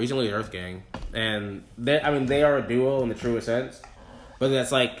album recently is Earth Gang, and they are a duo in the truest sense, but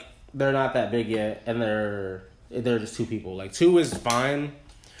that's like they're not that big yet, and they're just 2 people. Like 2 is fine.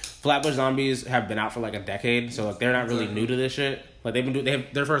 Flatbush Zombies have been out for like a decade, so like they're not really new to this shit. Like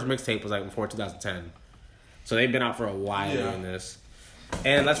their first mixtape was like before 2010, so they've been out for a while doing this,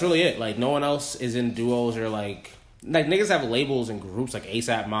 and that's really it. Like no one else is in duos or like niggas have labels and groups like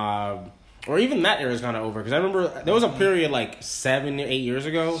ASAP Mob. Or even that era is kind of over. Because I remember there was a period like 7 or 8 years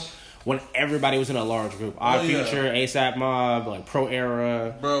ago when everybody was in a large group. Odd Future, ASAP Mob, like Pro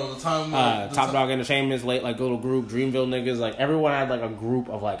Era. Bro, the time... Top Dog Entertainment's late, like little group. Dreamville niggas. Like everyone had like a group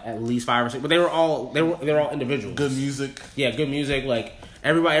of like at least 5 or 6. But they were all individuals. Good music. Yeah, good music. Like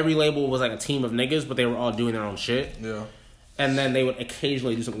every label was like a team of niggas, but they were all doing their own shit. Yeah. And then they would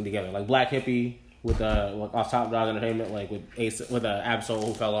occasionally do something together. Like Black Hippie. With off Top Dog Entertainment, like with Absol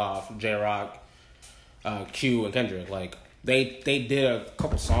who fell off, J Rock, Q and Kendrick, like they did a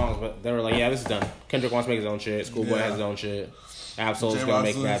couple songs, but they were like, yeah, this is done. Kendrick wants to make his own shit. Schoolboy has his own shit. Absol's gonna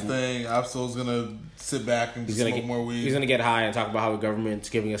make that thing. Absol's gonna sit back and smoke more weed. He's gonna get high and talk about how the government's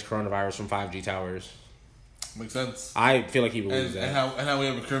giving us coronavirus from 5G towers. Makes sense. I feel like he believes that. And how we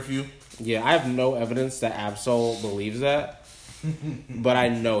have a curfew. Yeah, I have no evidence that Absol believes that. But I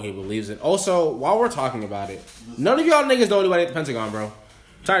know he believes it. Also, while we're talking about it, none of y'all niggas know anybody at the Pentagon, bro. I'm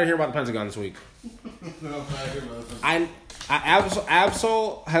tired of hearing about the Pentagon this week.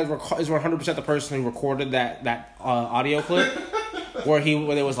 Absol is 100% the person who recorded that audio clip where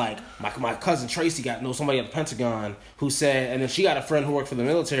it was like my cousin Tracy knows somebody at the Pentagon who said, and then she got a friend who worked for the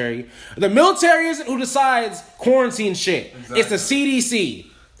military. The military isn't who decides quarantine shit. Exactly. It's the CDC.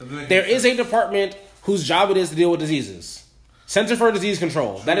 There is a department whose job it is to deal with diseases. Center for Disease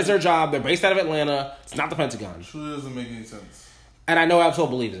Control. That is their job. They're based out of Atlanta. It's not the Pentagon. It truly doesn't make any sense. And I know Absol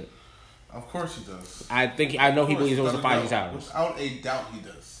believes it. Of course he does. I know he believes it was the 5G towers. Without a doubt he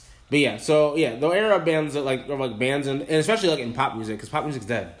does. But yeah, so yeah, the era of bands that like bands and especially like in pop music, because pop music's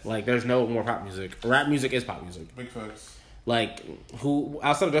dead. Like there's no more pop music. Rap music is pop music. Big facts. Like who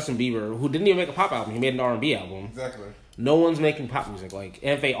outside of Justin Bieber, who didn't even make a pop album, he made an R&B album. Exactly. No one's making pop music. Like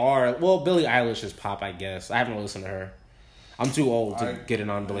if they are, well, Billie Eilish is pop, I guess. I haven't listened to her. I'm too old to get in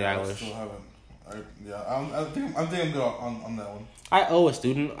on Billie Eilish. I still haven't. I think I'm good on that one. I owe a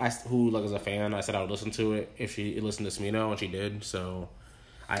student who like is a fan. I said I would listen to it if she listened to Smino, and she did. So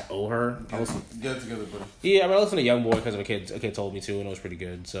I owe her. Get it together, buddy. Yeah, I mean, I listened to YoungBoy because a kid told me to, and it was pretty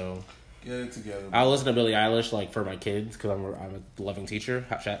good. So get it together. I listen to Billie Eilish like for my kids because I'm a loving teacher.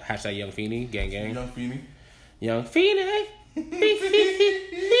 Hashtag Young Feeny, gang. Young Feeny.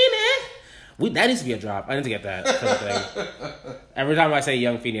 That needs to be a drop. I need to get that thing. Every time I say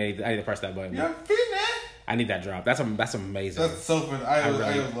Young Feeny, I need to press that button. Young Feeny. I need that drop. That's amazing. That's so fun. I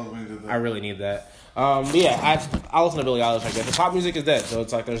love when you do that. I really need that. But yeah, I listen to Billie Eilish. I guess the pop music is dead, so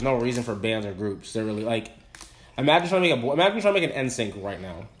it's like there's no reason for bands or groups. They're really like, imagine trying to make an NSYNC right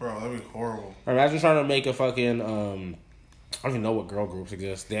now. Bro, that'd be horrible. Or imagine trying to make a fucking I don't even know what girl groups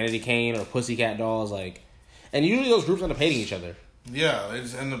exist. Danity Kane or Pussycat Dolls, like, and usually those groups end up hating each other. Yeah, they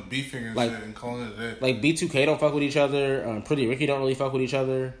just end up beefing and shit and calling it a day. Like B2K don't fuck with each other. Pretty Ricky don't really fuck with each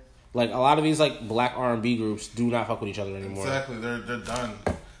other. Like a lot of these like black R&B groups do not fuck with each other anymore. Exactly, they're done.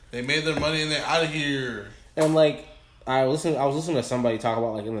 They made their money and they're out of here. And like I was listening to somebody talk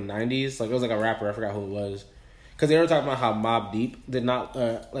about like in the 90s, like it was like a rapper, I forgot who it was, because they were talking about how Mobb Deep did not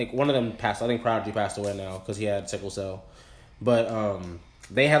like one of them passed. I think Prodigy passed away now because he had sickle cell, but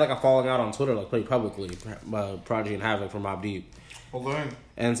they had like a falling out on Twitter like pretty publicly. Prodigy and Havoc from Mobb Deep. Well,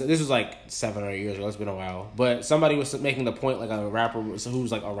 and so this was like 7 or 8 years ago. It's been a while. But somebody was making the point, like a rapper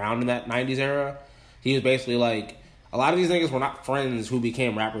who's like around in that 90s era. He was basically like, a lot of these niggas were not friends who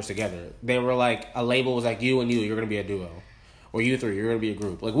became rappers together. They were like, a label was like, you and you're going to be a duo. Or you three, you're going to be a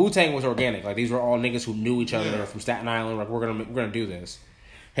group. Like Wu-Tang was organic. Like these were all niggas who knew each other from Staten Island. Like we're gonna do this.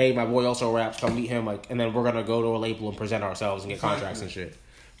 Hey, my boy also raps. Come meet him. Like, and then we're going to go to a label and present ourselves and get contracts and shit.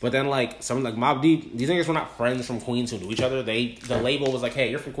 But then, like, something like Mobb Deep, these niggas were not friends from Queens who knew each other. The label was like,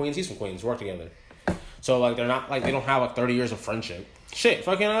 hey, you're from Queens, he's from Queens, work together. So, like, they're not, like, they don't have, like, 30 years of friendship. Shit,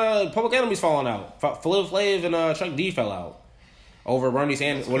 fucking Public Enemy's falling out. Flav Flav and Chuck D fell out over Bernie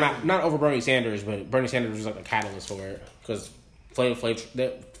Sanders. Well, not over Bernie Sanders, but Bernie Sanders was like a catalyst for it because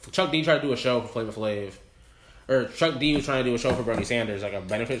Chuck D tried to do a show for Flavor Flav. Or Chuck D was trying to do a show for Bernie Sanders, like a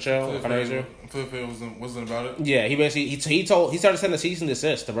benefit show. Flav wasn't about it. Yeah, he basically he started sending a cease and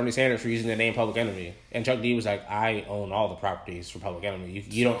desist to Bernie Sanders for using the name Public Enemy, and Chuck D was like, "I own all the properties for Public Enemy.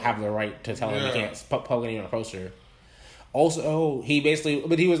 You don't have the right to tell him you can't put Public Enemy on a poster." Also, he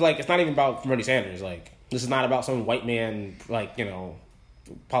was like, "It's not even about Bernie Sanders. Like, this is not about some white man, like, you know,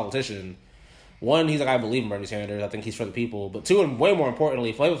 politician." One, he's like, I believe in Bernie Sanders. I think he's for the people. But two, and way more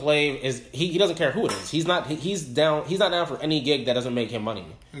importantly, Flavor Flav is he doesn't care who it is. He's not down for any gig that doesn't make him money.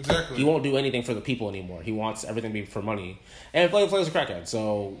 Exactly. He won't do anything for the people anymore. He wants everything to be for money. And Flavor Flav's a crackhead,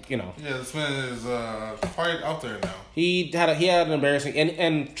 so you know. Yeah, this man is quite out there now. He had an embarrassing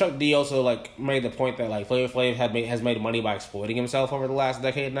and Chuck D also like made the point that like Flavor Flav has made money by exploiting himself over the last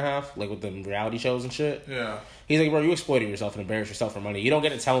decade and a half, like with the reality shows and shit. Yeah. He's like, bro, you exploited yourself and embarrassed yourself for money. You don't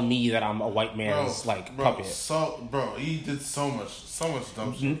get to tell me that I'm a white man's puppet. He did so much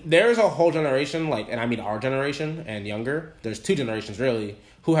dumb shit. There's a whole generation, like, and I mean our generation and younger. There's two generations really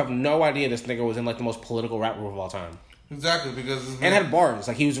who have no idea this nigga was in like the most political rap group of all time. Exactly, because and had bars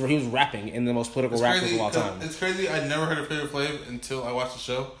like he was rapping in the most political rap group of all time. It's crazy. I never heard of Flavor Flav until I watched the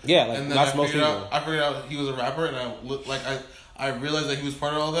show. Yeah, like and then that's most people. I figured out he was a rapper, and I realized that he was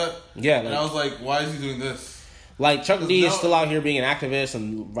part of all that. Yeah, and I was like, why is he doing this? Like, Chuck D is still out here being an activist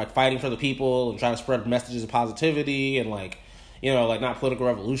and, like, fighting for the people and trying to spread messages of positivity and, like, you know, like, not political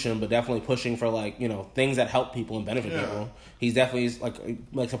revolution, but definitely pushing for, like, you know, things that help people and benefit people. He's definitely,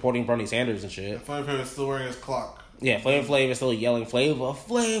 like supporting Bernie Sanders and shit. Flavor Flav is still wearing his clock. Yeah, Flavor Flav is still yelling Flavor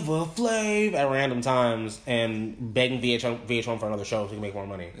Flav at random times and begging VH1 for another show so he can make more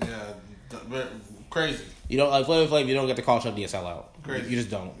money. Yeah, crazy. You don't, like, Flavor Flav, you don't get to call Chuck D a sellout. Crazy. You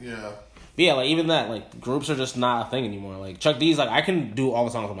just don't. Yeah. But yeah, like, even that, like, groups are just not a thing anymore. Like, Chuck D's like, I can do all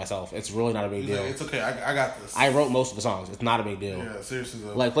the songs for myself. It's really not a big deal. Like, it's okay, I got this. I wrote most of the songs. It's not a big deal. Yeah, seriously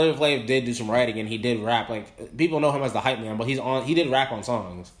though. Like, Flavor Flav did do some writing and he did rap. Like, people know him as the hype man, but he did rap on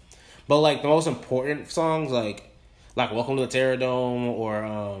songs. But, like, the most important songs, like Welcome to the Terror Dome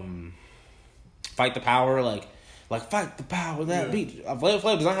or Fight the Power, like Fight the Power, that beat. Flavor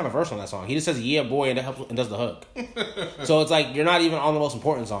Flav does not have a verse on that song. He just says, yeah, boy, and does the hook. So it's like, you're not even on the most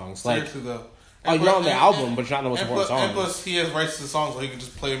important songs. Like, seriously though. You're on the album, but you're not on the most important songs. And plus, he has rights to the songs, so he can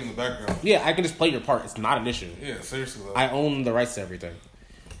just play them in the background. Yeah, I can just play your part. It's not an issue. Yeah, seriously though. I own the rights to everything.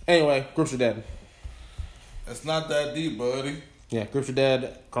 Anyway, groups are dead. It's not that deep, buddy. Yeah, groups are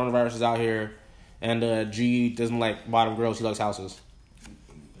dead. Coronavirus is out here. And G doesn't like bottom girls. He likes houses.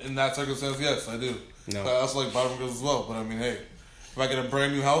 In that circumstance, yes, I do. No. I also like bottom girls as well. But I mean, hey, if I get a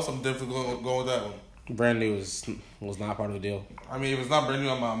brand new house, I'm definitely going with that one. Brand new was not part of the deal. I mean, if it's not brand new,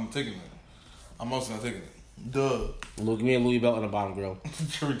 I'm taking it. I'm also not taking it. Duh. Look, give me a Louis belt and a bottom grill.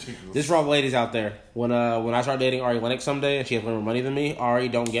 You're ridiculous. This for all the ladies out there. When I start dating Ari Lennox someday and she has more money than me, Ari,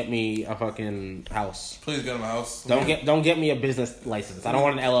 don't get me a fucking house. Please get him a house. Don't get me a business license. I don't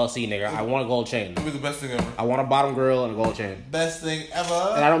want an LLC, nigga. I want a gold chain. It'll be the best thing ever. I want a bottom grill and a gold chain. Best thing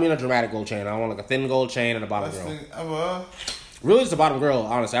ever. And I don't mean a dramatic gold chain. I want like a thin gold chain and a bottom grill. Best thing ever. Really, just a bottom grill,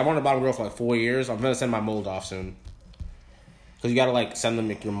 honestly. I wanted a bottom grill for like 4 years. I'm gonna send my mold off soon. Because you gotta like send them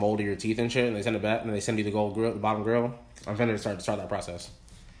like, your mold of your teeth and shit, and they send it back, and then they send you the gold grill, the bottom grill. I'm finna start that process.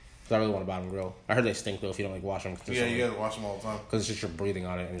 Because I really want a bottom grill. I heard they stink though if you don't like wash them. Yeah, you gotta wash them all the time. Because it's just you're breathing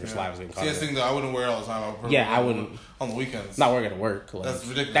on it and your saliva's getting caught. See, that's the thing that I wouldn't wear all the time. I wouldn't. On the weekends. Not wearing it to work. Like, that's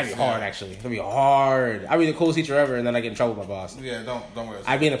ridiculous. That'd be hard, actually. That'd be hard. I'd be the coolest teacher ever, and then I get in trouble with my boss. Yeah, don't wear it.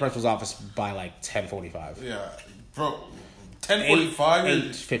 I'd be in the principal's office by like 10:45. Yeah, bro.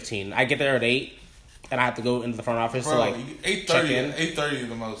 10:45. 8:15. I get there at 8. And I have to go into the front office to like 8:30. 8:30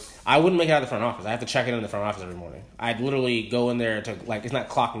 the most. I wouldn't make it out of the front office. I have to check in the front office every morning. I'd literally go in there to like it's not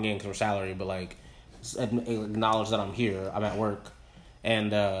clocking in because we're salary, but like acknowledge that I'm here. I'm at work,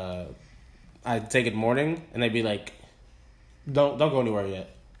 and I'd take it in the morning, and they'd be like, "Don't go anywhere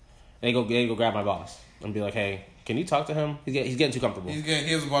yet." And they go grab my boss and be like, "Hey, can you talk to him? He's getting too comfortable. He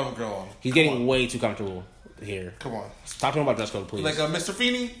has a bottom girl on. He's getting way too comfortable here. Come on, talk to him about dress code, please." Like Mr.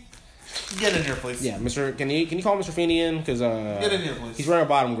 Feeney. Get in here, please. Yeah, Mr. Can you call Mr. Feeney in? Because get in here, please. He's wearing a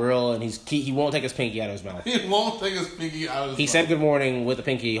bottom grill and he won't take his pinky out of his mouth. He won't take his pinky out of his mouth. He said good morning with the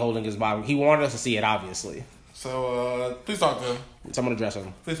pinky holding his bottom. He wanted us to see it, obviously. So please talk to him. So I'm gonna address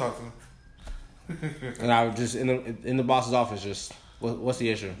him. Please talk to him. And I would just in the boss's office. Just what's the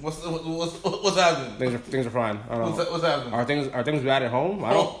issue? What's happening? Things are fine. I don't know. What's happening? Are things bad at home?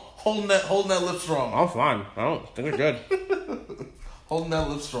 I don't. Holding that lip strong. I'm fine. I don't. Things are good. Holding that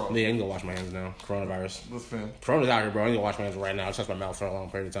lip strong. Yeah, I can go wash my hands now. Coronavirus. This fan. Corona's out here, bro. I need to wash my hands right now. I touched my mouth for a long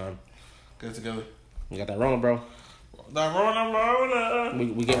period of time. Get it together. You got that Rona, bro. That Rona.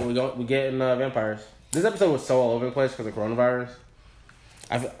 We getting vampires. This episode was so all over the place because of coronavirus.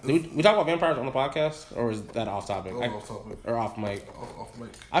 Did we talk about vampires on the podcast, or is that off topic? Off topic. Or off mic? Off mic.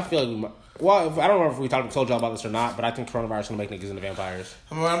 I feel like we might. Well, I don't know if we told y'all about this or not, but I think coronavirus is gonna make niggas into vampires.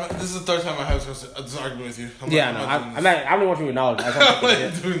 This is the third time I have this argument with you. I don't want you to acknowledge. I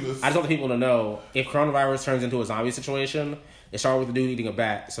just I'm want people to know if coronavirus turns into a zombie situation. It started with the dude eating a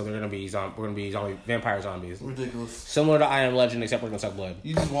bat, so we're gonna be vampire zombies. Ridiculous. Similar to I Am Legend, except we're gonna suck blood.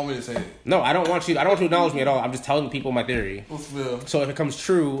 You just want me to say it. No, I don't want you to acknowledge me at all. I'm just telling people my theory. So if it comes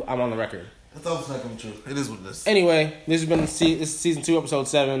true, I'm on the record. That's obviously not coming true. It is what it is. Anyway, this is season 2, episode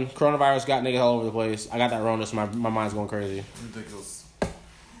 7. Coronavirus got niggas all over the place. I got that Rona, so my mind's going crazy. Ridiculous.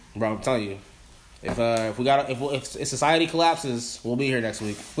 Bro, I'm telling you, if society collapses, we'll be here next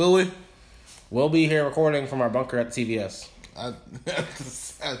week. Will we? We'll be here recording from our bunker at the CVS. At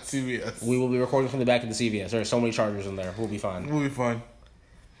CVS. We will be recording from the back of the CVS. There's so many chargers in there. We'll be fine. We'll be fine.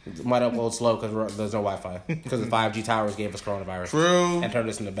 It might upload slow because there's no Wi-Fi. Because the 5G towers gave us coronavirus. True. And turned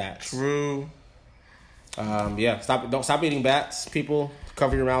us into bats. True. Yeah. Stop eating bats, people.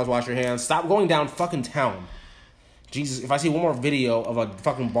 Cover your mouths. Wash your hands. Stop going down fucking town. Jesus, if I see one more video of a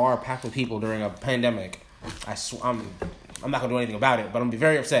fucking bar packed with people during a pandemic, I'm not gonna do anything about it. But I'm gonna be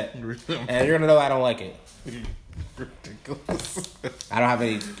very upset, and you're gonna know I don't like it. Ridiculous. I don't have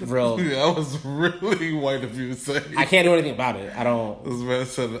any real. Yeah, I was really white of you to say. I can't do anything about it. I don't. This man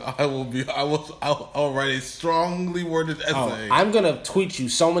said, I'll write a strongly worded essay. I'm gonna tweet you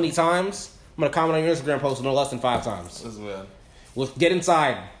so many times. I'm gonna comment on your Instagram post no less than 5 times. This man. Get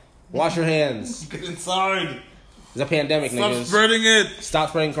inside. Wash your hands. Get inside. It's a pandemic, Stop niggas. spreading it. Stop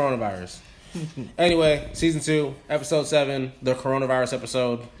spreading coronavirus. Anyway, season 2, episode 7, the coronavirus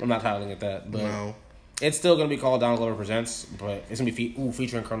episode. I'm not titling it that, but No. it's still gonna be called Donald Glover Presents, but it's gonna be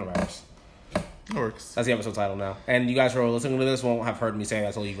featuring coronavirus. That works. That's the episode title now. And you guys who are listening to this won't have heard me say that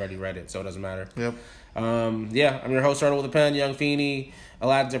until you've already read it, so it doesn't matter. Yep. Yeah, I'm your host, Turtle with a Pen, Young Feeney,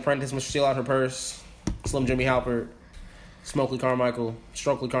 Aladdin's Apprentice, Mr. Steal Out Her Purse, Slim Jimmy Halpert, Smokely Carmichael,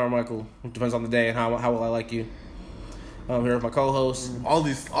 Strokely Carmichael. It depends on the day and how will I like you. I'm here with my co-host. All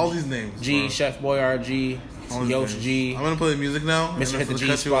these names. G, bro. Chef Boyard G, Yosh G, I'm gonna play the music now. Mr. Hit the G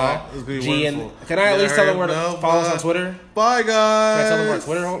cut you off. spot. It's gonna be G and wonderful. can I at least tell them where to No, follow us on Twitter? Bye, guys. Can I tell them where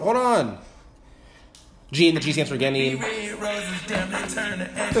Twitter? Hold on. G and the G stands for Genny.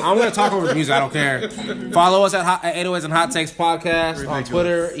 I'm gonna talk over the music. I don't care. Follow us at 808s and Hot Takes Podcast on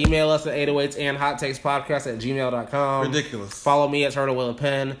Twitter. Email us at 808s and Hot Takes Podcast at gmail.com. Ridiculous. Follow me at Turtle with a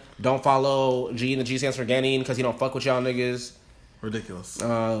Pen. Don't follow G and the G stands for Genny because he don't fuck with y'all niggas. Ridiculous. Is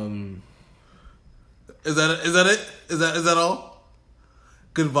that it? Is that all?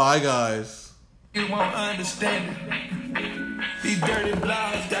 Goodbye, guys. You won't understand it. These dirty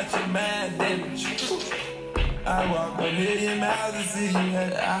blogs got you mad, damage. I walk 1,000,000 miles to see you.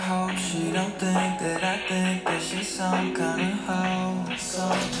 I hope she don't think that I think that she's some kind of hoe.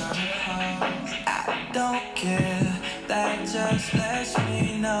 I don't care. That just lets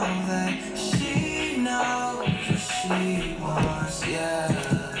me know that she knows what she wants. Yeah.